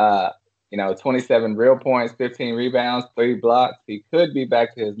 27 real points, 15 rebounds, 3 blocks. He could be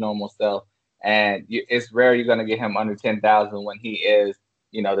back to his normal self. And it's rare you're going to get him under 10,000 when he is,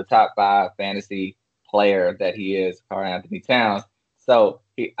 the top 5 fantasy player that he is, Karl Anthony Towns. So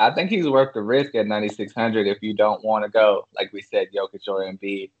I think he's worth the risk at 9,600 if you don't want to go, like we said, Jokic or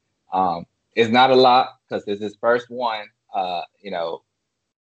Embiid. It's not a lot because it's his first one,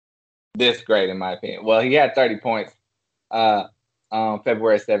 this great in my opinion. Well, he had 30 points on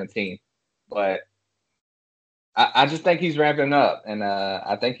February 17th. But I just think he's ramping up, and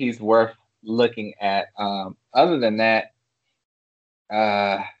I think he's worth looking at. Other than that,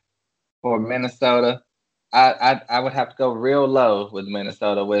 for Minnesota, I would have to go real low with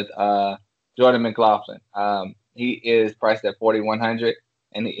Minnesota with Jordan McLaughlin. He is priced at 4,100,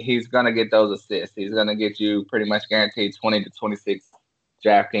 and he's going to get those assists. He's going to get you pretty much guaranteed 20 to 26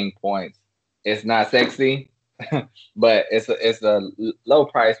 DraftKings points. It's not sexy. But it's a low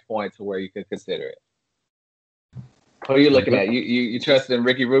price point to where you could consider it. Who are you looking at? You trusted in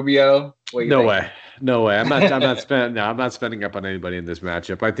Ricky Rubio? No way. I'm not spending up on anybody in this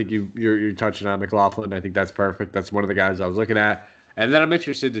matchup. I think you're touching on McLaughlin. I think that's perfect. That's one of the guys I was looking at. And then I'm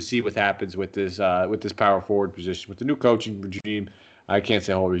interested to see what happens with this power forward position with the new coaching regime. I can't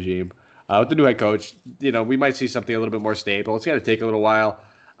say whole regime. With the new head coach, we might see something a little bit more stable. It's got to take a little while.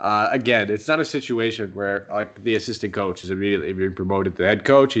 Again, it's not a situation where like the assistant coach is immediately being promoted to head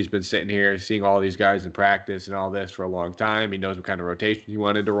coach. He's been sitting here seeing all these guys in practice and all this for a long time. He knows what kind of rotation he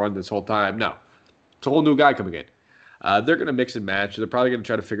wanted to run this whole time. No, it's a whole new guy coming in. They're going to mix and match. They're probably going to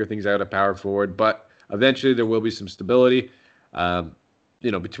try to figure things out at power forward, but eventually there will be some stability.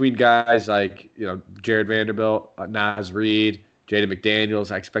 Between guys like Jared Vanderbilt, Naz Reid, Jaden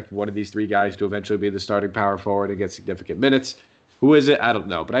McDaniels. I expect one of these three guys to eventually be the starting power forward and get significant minutes. Who is it? I don't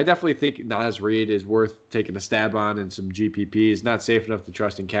know. But I definitely think Naz Reid is worth taking a stab on in some GPPs. Not safe enough to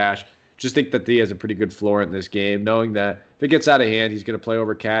trust in cash. Just think that he has a pretty good floor in this game, knowing that if it gets out of hand, he's going to play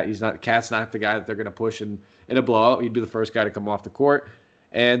over Cat. Cat's not the guy that they're going to push in a blowout. He'd be the first guy to come off the court.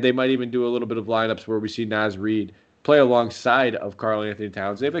 And they might even do a little bit of lineups where we see Naz Reid play alongside of Karl Anthony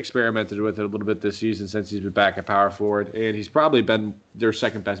Towns. They've experimented with it a little bit this season since he's been back at power forward, and he's probably been their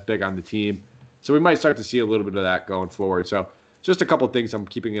second best big on the team. So we might start to see a little bit of that going forward. So just a couple of things I'm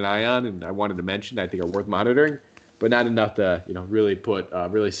keeping an eye on, and I wanted to mention I think are worth monitoring, but not enough to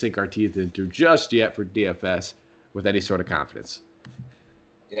really sink our teeth into just yet for DFS with any sort of confidence.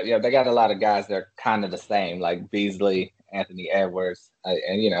 Yeah, they got a lot of guys that are kind of the same, like Beasley, Anthony Edwards,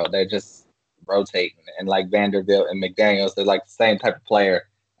 and they're just rotating. And like Vanderbilt and McDaniels, they're like the same type of player,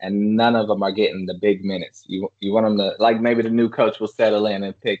 and none of them are getting the big minutes. You want them to, like, maybe the new coach will settle in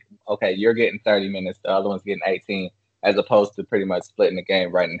and pick, okay, you're getting 30 minutes, the other one's getting 18, as opposed to pretty much splitting the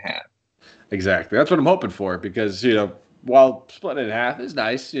game right in half. Exactly. That's what I'm hoping for, because, while splitting it in half is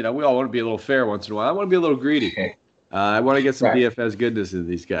nice, we all want to be a little fair once in a while. I want to be a little greedy. I want to get some DFS goodness in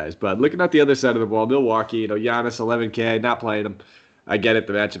these guys. But looking at the other side of the ball, Milwaukee, Giannis, 11K, not playing him. I get it.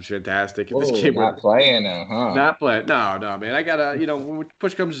 The matchup's fantastic. Playing him, huh? Not playing. No, man. I got to, when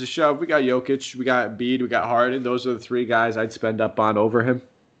push comes to shove, we got Jokic, we got Embiid, we got Harden. Those are the three guys I'd spend up on over him.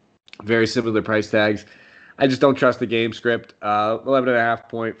 Very similar price tags. I just don't trust the game script. 11.5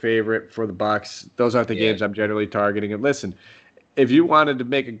 point favorite for the Bucks. Those aren't the games I'm generally targeting. And listen, if you wanted to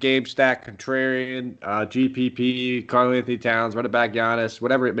make a game stack contrarian, GPP, Karl Anthony Towns, run it back Giannis,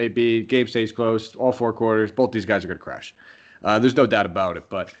 whatever it may be, game stays close, all four quarters, both these guys are going to crash. There's no doubt about it,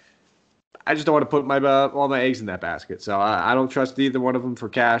 but I just don't want to put all my eggs in that basket. So I don't trust either one of them for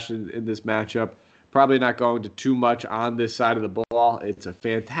cash in this matchup. Probably not going to too much on this side of the ball. It's a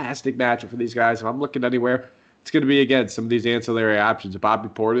fantastic matchup for these guys. If I'm looking anywhere, it's going to be, again, some of these ancillary options. Bobby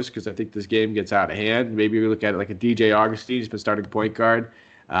Portis, because I think this game gets out of hand. Maybe we look at it like a DJ Augustine. He's been starting point guard.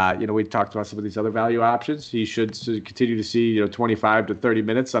 We talked about some of these other value options. He should continue to see 25 to 30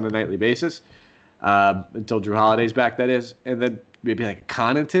 minutes on a nightly basis until Drew Holiday's back, that is. And then maybe like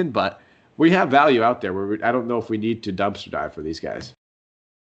Connaughton. But we have value out there where I don't know if we need to dumpster dive for these guys.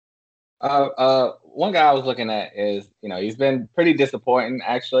 One guy I was looking at is, he's been pretty disappointing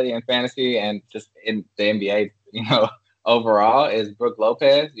actually in fantasy and just in the NBA, overall, is Brook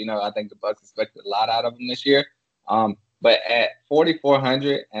Lopez. I think the Bucks expected a lot out of him this year. But at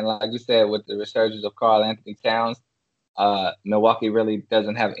 4,400, and like you said, with the resurgence of Karl Anthony Towns, Milwaukee really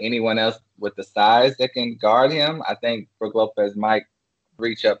doesn't have anyone else with the size that can guard him. I think Brook Lopez might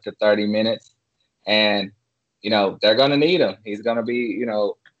reach up to 30 minutes, and they're going to need him. He's going to be,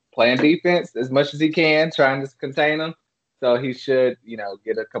 playing defense as much as he can, trying to contain them. So he should,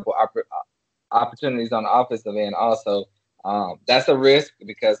 get a couple opportunities on the offensive end also. That's a risk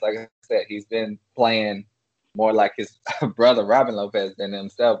because, like I said, he's been playing more like his brother Robin Lopez than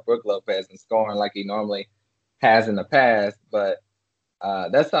himself, Brook Lopez, and scoring like he normally has in the past. But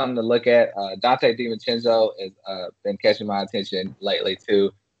that's something to look at. Dante DiVincenzo has been catching my attention lately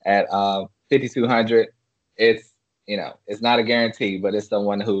too. At 5,200, it's not a guarantee, but it's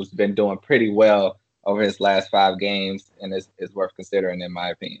someone who's been doing pretty well over his last 5 games, and is worth considering, in my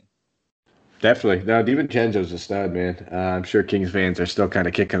opinion. Definitely. No, DiVincenzo's a stud, man. I'm sure Kings fans are still kind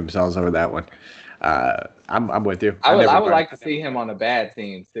of kicking themselves over that one. I'm with you. I would like to see him on a bad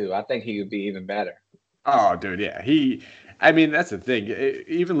team, too. I think he would be even better. Oh, dude, yeah. That's the thing.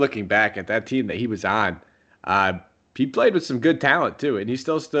 Even looking back at that team that he was on, he played with some good talent, too, and he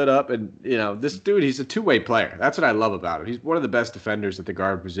still stood up. And, this dude, he's a two-way player. That's what I love about him. He's one of the best defenders at the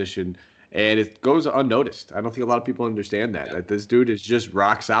guard position, and it goes unnoticed. I don't think a lot of people understand that this dude is just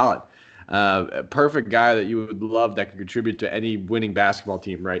rock solid. A perfect guy that you would love that can contribute to any winning basketball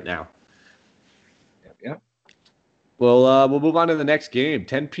team right now. Yeah. Well, we'll move on to the next game,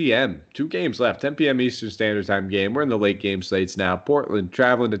 10 p.m. 2 games left, 10 p.m. Eastern Standard Time game. We're in the late game slates now. Portland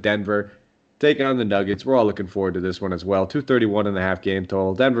traveling to Denver, taking on the Nuggets. We're all looking forward to this one as well. 231.5 game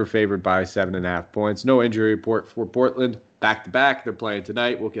total. Denver favored by 7.5 points. No injury report for Portland. Back-to-back. They're playing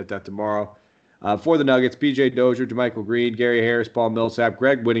tonight. We'll get that tomorrow. For the Nuggets, PJ Dozier, JaMychal Green, Gary Harris, Paul Millsap,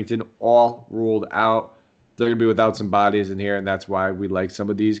 Greg Whittington, all ruled out. they're going to be without some bodies in here, and that's why we like some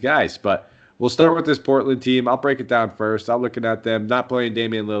of these guys. But we'll start with this Portland team. I'll break it down first. I'm looking at them not playing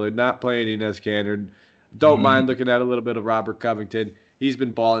Damian Lillard, not playing Enes Kanter. Don't mind looking at a little bit of Robert Covington. He's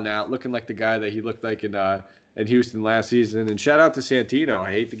been balling out, looking like the guy that he looked like in Houston last season. And shout out to Santino.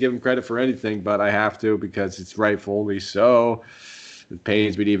 I hate to give him credit for anything, but I have to because it's rightfully so. It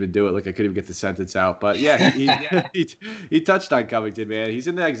pains me to even do it. Like I couldn't even get the sentence out. But yeah, he touched on Covington, man. He's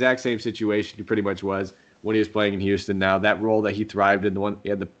in the exact same situation he pretty much was when he was playing in Houston. Now that role that he thrived in, the one he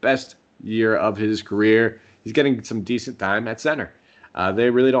had the best year of his career. He's getting some decent time at center. They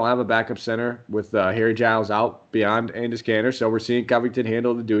really don't have a backup center with Harry Giles out beyond Enes Kanter, so we're seeing Covington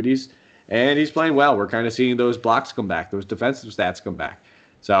handle the duties, and he's playing well. We're kind of seeing those blocks come back, those defensive stats come back.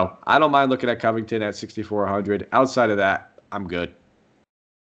 So I don't mind looking at Covington at 6,400. Outside of that, I'm good.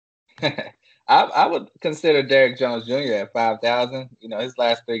 I would consider Derrick Jones Jr. at 5,000. His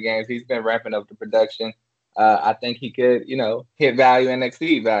last 3 games, he's been ramping up the production. I think he could, hit value and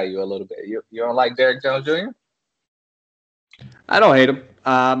exceed value a little bit. You don't like Derrick Jones Jr.? I don't hate him.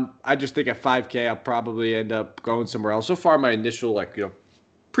 I just think at 5K, I'll probably end up going somewhere else. So far, my initial,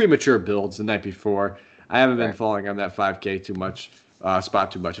 premature builds the night before, I haven't been falling on that 5K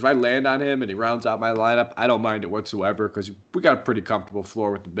spot too much. If I land on him and he rounds out my lineup, I don't mind it whatsoever because we got a pretty comfortable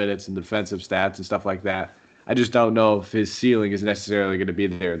floor with the minutes and defensive stats and stuff like that. I just don't know if his ceiling is necessarily going to be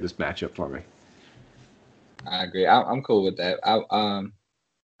there in this matchup for me. I agree. I'm cool with that. I don't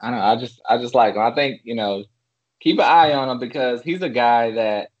know. I just like him. I think, keep an eye on him because he's a guy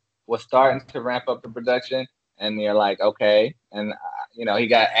that was starting to ramp up the production, and you're like, okay. And, he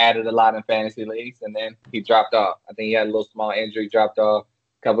got added a lot in fantasy leagues, and then he dropped off. I think he had a little small injury, dropped off.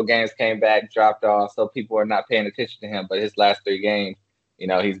 A couple games came back, dropped off. So people are not paying attention to him. But his last 3 games,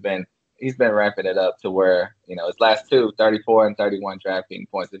 he's been ramping it up to where, his last 2, 34 and 31 DraftKings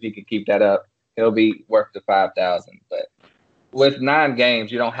points. If he can keep that up, he'll be worth the 5,000. But with 9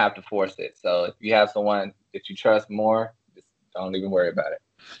 games, you don't have to force it. So if you have someone that you trust more, just don't even worry about it.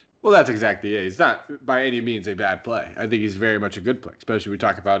 Well, that's exactly it. He's not by any means a bad play. I think he's very much a good play, especially when we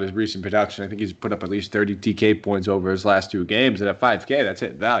talk about his recent production. I think he's put up at least 30 TK points over his last 2 games, and at 5K, that's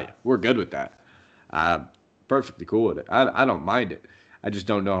hitting value. We're good with that. Perfectly cool with it. I don't mind it. I just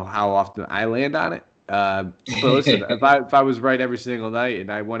don't know how often I land on it. But listen, if I was right every single night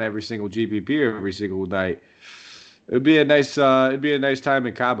and I won every single GPP every single night, it'd be a nice time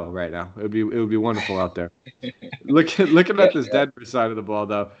in Cabo right now. It would be wonderful out there. Looking at this Denver side of the ball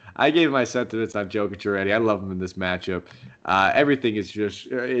though, I gave my sentiments on Jokic already. I love him in this matchup. Everything is just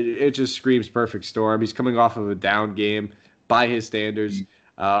it just screams perfect storm. He's coming off of a down game by his standards.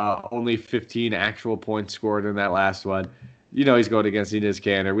 Only 15 actual points scored in that last one. He's going against Enes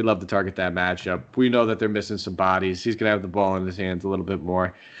Kanter. We love to target that matchup. We know that they're missing some bodies. He's going to have the ball in his hands a little bit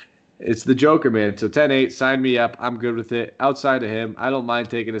more. It's the Joker, man. So 10-8, sign me up. I'm good with it. Outside of him, I don't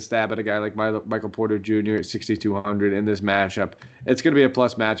mind taking a stab at a guy like Michael Porter Jr. at 6,200 in this matchup. It's going to be a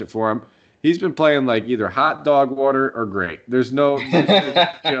plus matchup for him. He's been playing like either hot dog water or great. There's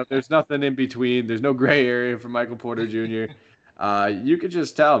there's nothing in between. There's no gray area for Michael Porter Jr. You could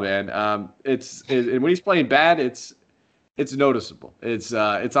just tell, man. And when he's playing bad, it's noticeable. It's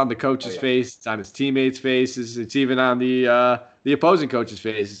on the coach's face. It's on his teammates' faces. It's even on the opposing coach's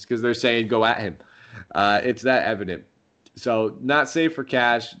faces because they're saying go at him. It's that evident. So not safe for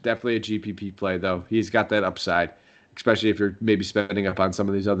cash. Definitely a GPP play though. He's got that upside, especially if you're maybe spending up on some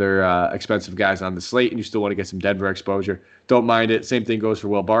of these other expensive guys on the slate and you still want to get some Denver exposure. Don't mind it. Same thing goes for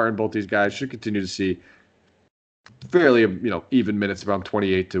Will Barton. Both these guys should continue to see fairly even minutes, around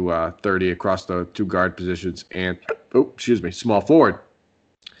 28 to 30 across the 2 guard positions and small forward.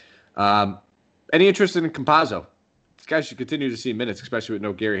 Any interest in Campazzo? This guy should continue to see minutes, especially with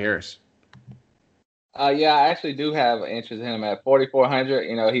no Gary Harris. Yeah, I actually do have an interest in him at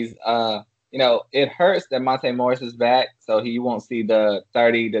 4,400. He's it hurts that Monte Morris is back, so he won't see the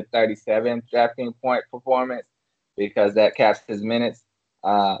 30 to 37 DraftKings point performance because that caps his minutes.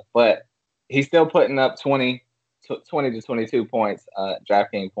 But he's still putting up 20 to 22 points,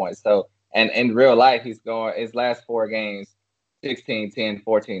 DraftKings points. So, and in real life, he's going his last 4 games, 16, 10,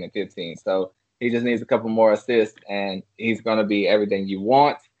 14, and 15. So he just needs a couple more assists, and he's going to be everything you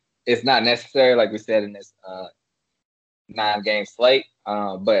want. It's not necessary, like we said, in this 9-game slate,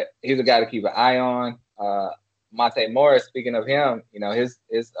 but he's a guy to keep an eye on. Monte Morris, speaking of him,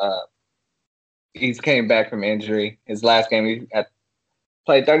 he's came back from injury. His last game, he had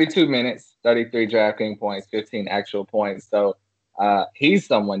played 32 minutes, 33 DraftKings points, 15 actual points. So he's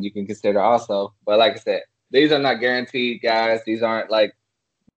someone you can consider also. But like I said, these are not guaranteed guys. These aren't like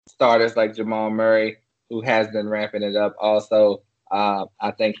starters like Jamal Murray, who has been ramping it up also.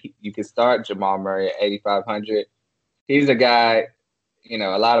 I think you could start Jamal Murray at 8,500. He's a guy, a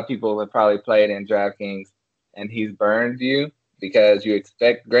lot of people have probably played in DraftKings, and he's burned you because you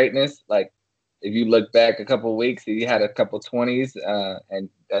expect greatness. Like, if you look back a couple of weeks, he had a couple 20s, and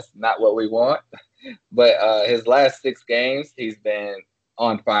that's not what we want. But his last 6 games, he's been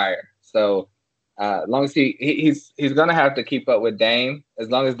on fire. So as long as he's going to have to keep up with Dame, as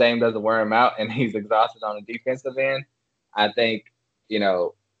long as Dame doesn't wear him out and he's exhausted on the defensive end, I think,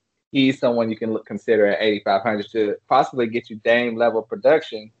 he's someone you can consider at 8,500 to possibly get you Dame level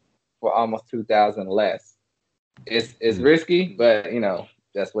production for almost 2,000 less. It's risky, but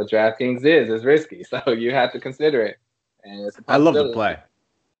that's what DraftKings is. It's risky, so you have to consider it. And it's I love the play.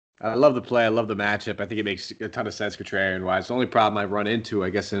 I love the matchup. I think it makes a ton of sense contrarian-wise. The only problem I run into, I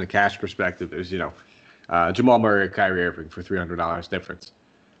guess, in a cash perspective is, Jamal Murray or Kyrie Irving for $300 difference.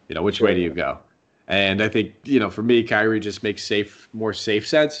 Which way do you go? And I think, for me, Kyrie just makes more safe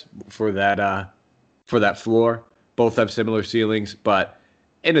sense for that floor. Both have similar ceilings, but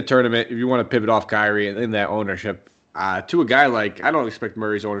in a tournament, if you want to pivot off Kyrie and in that ownership, to a guy like, I don't expect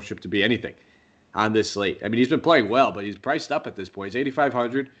Murray's ownership to be anything on this slate. I mean, he's been playing well, but he's priced up at this point. He's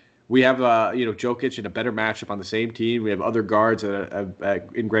 8,500. We have, Jokic in a better matchup on the same team. We have other guards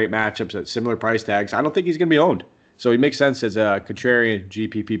in great matchups at similar price tags. I don't think he's going to be owned. So he makes sense as a contrarian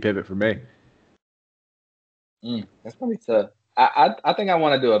GPP pivot for me. That's probably tough. I think I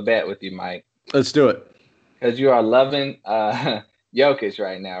want to do a bet with you, Mike. Let's do it. Because you are loving Jokic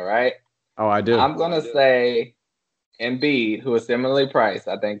right now, right? Oh, I do. I'm going to say Embiid, who is similarly priced,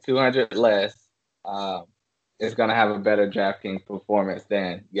 I think 200 less, is going to have a better DraftKings performance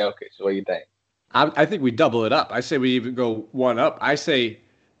than Jokic. What do you think? I think we double it up. I say we even go one up. I say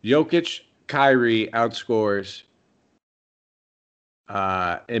Jokic, Kyrie outscores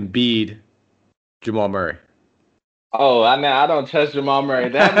Embiid, Jamal Murray. Oh, I don't trust Jamal Murray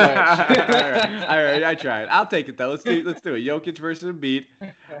that much. All right, I tried. I'll take it though. Let's do it. Jokic versus Embiid.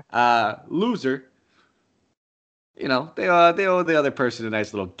 Loser. They owe the other person a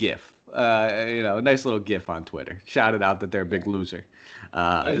nice little GIF. A nice little GIF on Twitter. Shout it out that they're a big loser.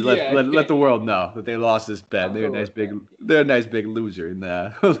 Let the world know that they lost this bet. They're a nice big loser, and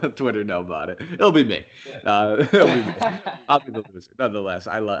let Twitter know about it. It'll be me. I'll be the loser. Nonetheless,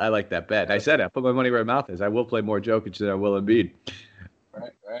 I like that bet. I said it. I put my money where my mouth is. I will play more Jokic than I will Embiid.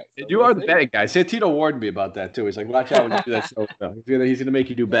 Right. So you are the betting guy. Santino warned me about that too. He's like, watch out when you do that. He's gonna make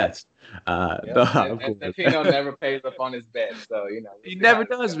you do bets. Santino never pays up on his bets, so he never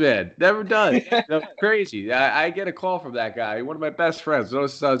does, man. Never does. Crazy. I get a call from that guy. One of my best friends. Known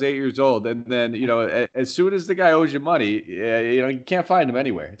since I was 8 years old, and then as soon as the guy owes you money, you can't find him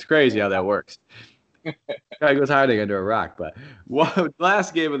anywhere. It's crazy how that works. Guy goes hiding under a rock. But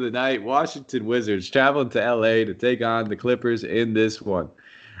last game of the night, Washington Wizards traveling to LA to take on the Clippers in this one.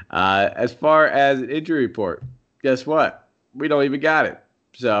 As far as an injury report, guess what? We don't even got it.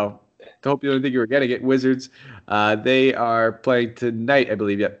 So I hope you don't think you were getting it. Wizards, they are playing tonight, I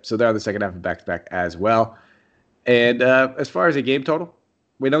believe. Yep. So they're on the second half of back-to-back as well. And as far as a game total,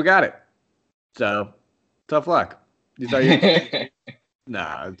 we don't got it. So tough luck. You thought you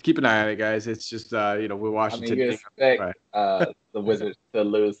Nah, keep an eye on it, guys. It's just, we're Washington. You expect the Wizards to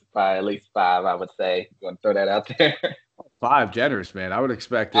lose by at least 5, I would say. You want to throw that out there? 5, generous, man. I would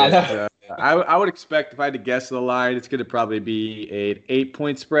expect it. I would expect, if I had to guess the line, it's going to probably be an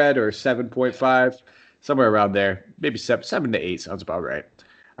 8-point spread or 7.5, somewhere around there. Maybe 7 to 8 sounds about right.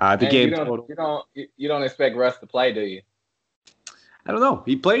 The game total. You don't expect Russ to play, do you? I don't know.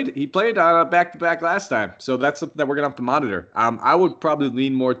 He played back-to-back last time, so that's something that we're gonna have to monitor. I would probably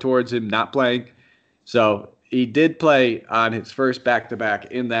lean more towards him not playing. So he did play on his first back-to-back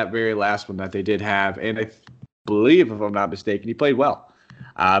in that very last one that they did have, and I believe, if I'm not mistaken, he played well.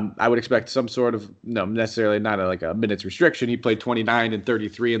 I would expect some sort of, necessarily not a minutes restriction. He played 29 and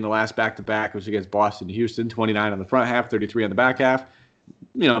 33 in the last back-to-back, which was against Boston and Houston. 29 on the front half, 33 on the back half.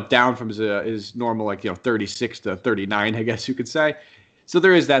 Down from his normal 36 to 39, I guess you could say. So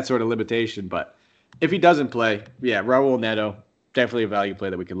there is that sort of limitation. But if he doesn't play, Raul Neto, definitely a value play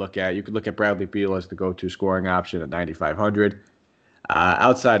that we could look at. You could look at Bradley Beal as the go-to scoring option at 9,500.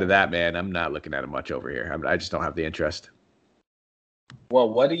 Outside of that, man, I'm not looking at him much over here. I just don't have the interest. Well,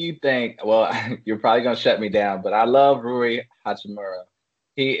 what do you think? Well, you're probably going to shut me down, but I love Rui Hachimura.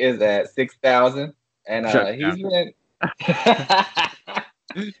 He is at 6,000, and he's been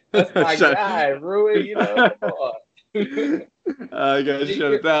that's my guy, Rui. Come on. I gotta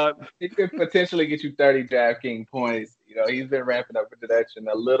shut it down. He could potentially get you 30 DraftKings points. He's been ramping up production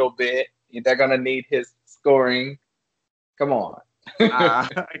a little bit. They're gonna need his scoring. Come on.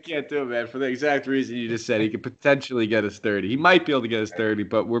 I can't do it, man, for the exact reason you just said. He could potentially get us 30. He might be able to get us 30,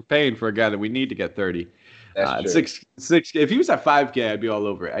 but we're paying for a guy that we need to get 30. That's true. Six. If he was at 5K, I'd be all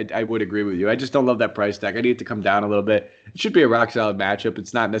over it. I would agree with you. I just don't love that price tag. I need it to come down a little bit. It should be a rock solid matchup.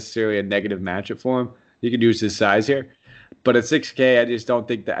 It's not necessarily a negative matchup for him. He could use his size here, but at 6K, I just don't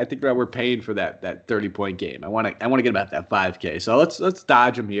think that. I think that we're paying for that 30-point game. I want to get about that 5K. So let's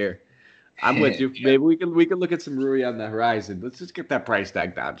dodge him here. I'm with you. Maybe we can look at some Rui on the horizon. Let's just get that price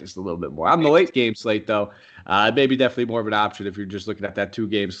tag down just a little bit more. On the late game slate, though, maybe definitely more of an option if you're just looking at that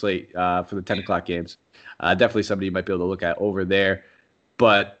 2-game slate for the 10 o'clock games. Definitely somebody you might be able to look at over there.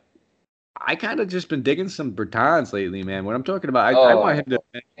 But I kind of just been digging some Bertans lately, man. What I'm talking about, I want him to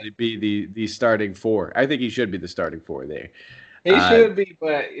eventually be the starting 4. I think he should be the starting 4 there. He should be,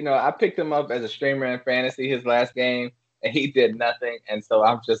 but I picked him up as a streamer in fantasy his last game. And he did nothing, and so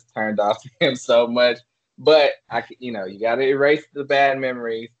I'm just turned off to him so much. But you got to erase the bad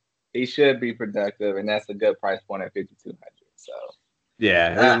memories. He should be productive, and that's a good price point at 5,200. So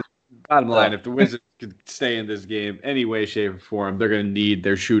yeah, bottom line, if the Wizards could stay in this game any way, shape, or form, they're going to need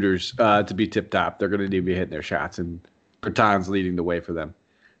their shooters to be tip top. They're going to need to be hitting their shots, and Bertans leading the way for them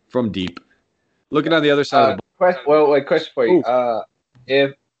from deep. Looking on the other side of the ball. Question for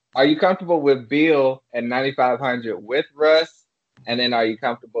you. Are you comfortable with Beal at 9,500 with Russ? And then are you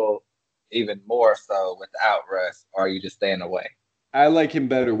comfortable even more so without Russ? Or are you just staying away? I like him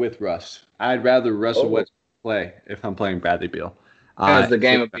better with Russ. I'd rather Russell Westbrook play if I'm playing Bradley Beal. Because the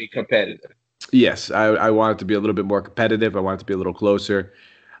game would be competitive. Yes, I want it to be a little bit more competitive. I want it to be a little closer.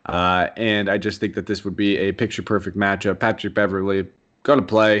 And I just think that this would be a picture-perfect matchup. Patrick Beverley going to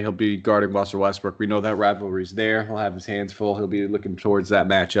play. He'll be guarding Russell Westbrook. We know that rivalry's there. He'll have his hands full. He'll be looking towards that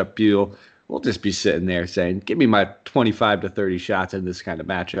matchup. Beal will just be sitting there saying, give me my 25 to 30 shots in this kind of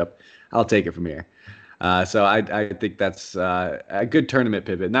matchup. I'll take it from here. So I think that's a good tournament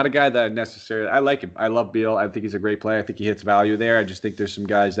pivot. Not a guy that I like him. I love Beal. I think he's a great player. I think he hits value there. I just think there's some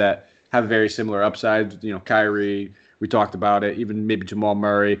guys that have very similar upsides. Kyrie, we talked about it. Even maybe Jamal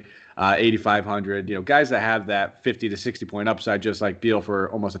Murray. 8,500, guys that have that 50 to 60 point upside, just like Beal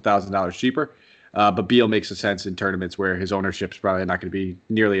for almost $1,000 cheaper. But Beal makes a sense in tournaments where his ownership is probably not going to be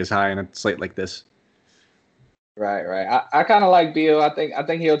nearly as high in a slate like this. Right. I kind of like Beal. I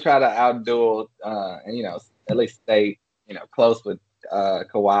think he'll try to outduel, and at least stay, close with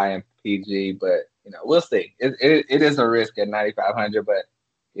Kawhi and PG. But we'll see. It is a risk at 9,500, but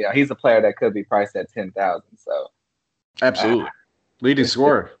he's a player that could be priced at 10,000. So absolutely, leading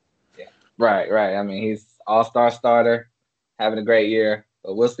scorer. Right. I mean, he's all-star starter, having a great year.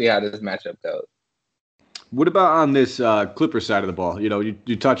 But we'll see how this matchup goes. What about on this Clippers side of the ball?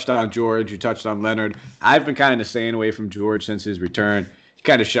 You touched on George, you touched on Leonard. I've been kind of staying away from George since his return. He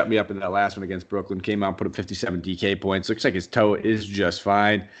kind of shut me up in that last one against Brooklyn. Came out, put up 57 DK points. Looks like his toe is just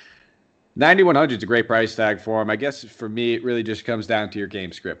fine. 9,100 is a great price tag for him. I guess for me, it really just comes down to your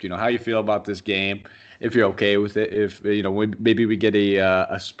game script. How you feel about this game. If you're okay with it, if maybe we get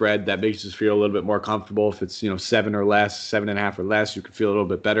a spread that makes us feel a little bit more comfortable. If it's 7 or less, 7.5 or less, you can feel a little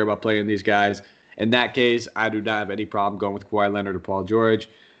bit better about playing these guys. In that case, I do not have any problem going with Kawhi Leonard or Paul George.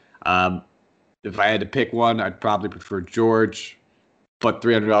 If I had to pick one, I'd probably prefer George, but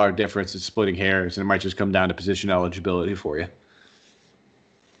 $300 difference is splitting hairs, and it might just come down to position eligibility for you.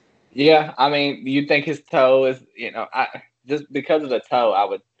 Yeah, I mean, you think his toe is, just because of the toe, I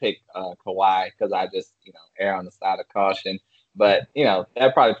would pick Kawhi because I just, err on the side of caution. But, they'll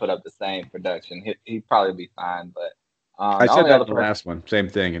probably put up the same production. He'd probably be fine. But I said that in the last one, same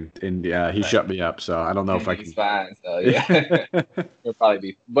thing, and he shut me up. So I don't know if I can. He's fine. So yeah, he'll probably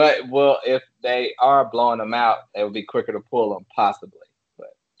be. But if they are blowing him out, it would be quicker to pull them possibly.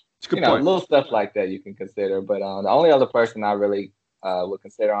 But it's a good point. Little stuff like that you can consider. But the only other person I really would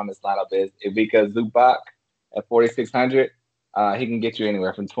consider on this lineup is Ivica Zubac at 4,600. He can get you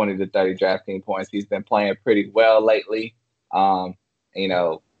anywhere from 20 to 30 DraftKings points. He's been playing pretty well lately. When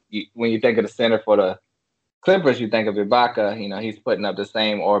you think of the center for the Clippers, you think of Ibaka. He's putting up the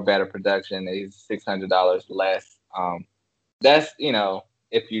same or better production. He's $600 less. That's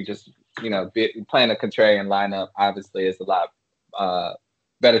if you just playing a contrarian lineup, obviously it's a lot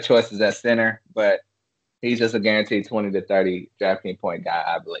better choices at center. But he's just a guaranteed 20 to 30 DraftKings point guy,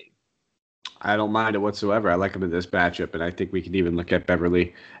 I believe. I don't mind it whatsoever. I like him in this matchup, and I think we can even look at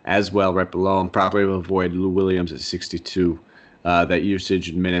Beverly as well right below him. Probably will avoid Lou Williams at 62, that usage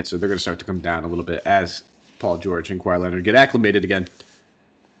in minutes. So they're going to start to come down a little bit as Paul George and Kawhi Leonard get acclimated again.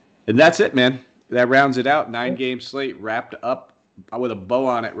 And that's it, man. That rounds it out. 9-game slate wrapped up with a bow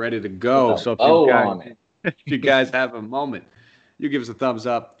on it, ready to go. So if you guys have a moment, you give us a thumbs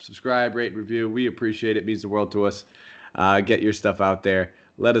up, subscribe, rate, review. We appreciate it. It means the world to us. Get your stuff out there.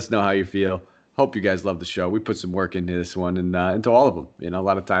 Let us know how you feel. Hope you guys love the show. We put some work into this one and into all of them. A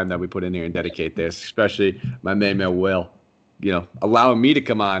lot of time that we put in here and dedicate this, especially my main man Will. Allowing me to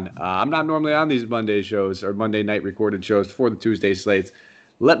come on. I'm not normally on these Monday shows or Monday night recorded shows for the Tuesday slates.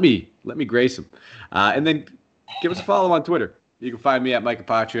 Let me grace them. And then give us a follow on Twitter. You can find me at Mike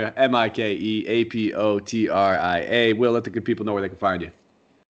Apotria, MikeApotria. Will, let the good people know where they can find you.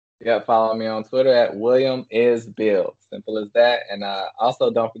 Yeah, follow me on Twitter at William is Bill. Simple as that. And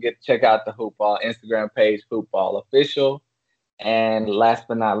also don't forget to check out the Hoopball Instagram page, Hoopball Official. And last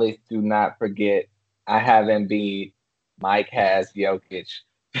but not least, do not forget, I have Embiid. Mike has Jokic.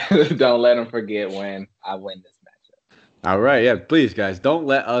 Don't let him forget when I win this matchup. All right, yeah, please, guys, don't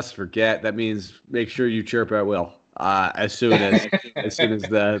let us forget. That means make sure you chirp at Will as soon as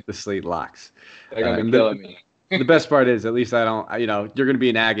the slate locks. They're gonna be killing me. The best part is, at least I don't. You're gonna be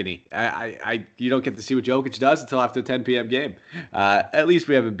in agony. You don't get to see what Jokic does until after the 10 p.m. game. At least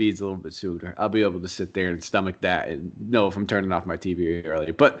we have Embiid's a little bit sooner. I'll be able to sit there and stomach that and know if I'm turning off my TV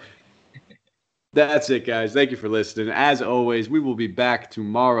early. But that's it, guys. Thank you for listening. As always, we will be back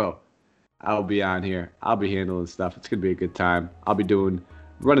tomorrow. I'll be on here. I'll be handling stuff. It's going to be a good time. I'll be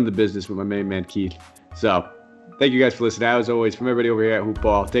running the business with my main man, Keith. So, thank you guys for listening. As always, from everybody over here at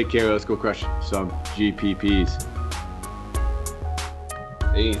Hoopball, take care. Let's go crush some GPPs.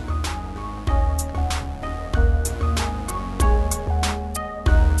 Peace.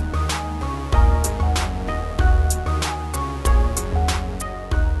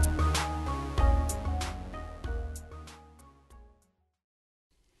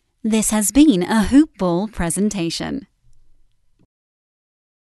 This has been a Hoopball presentation.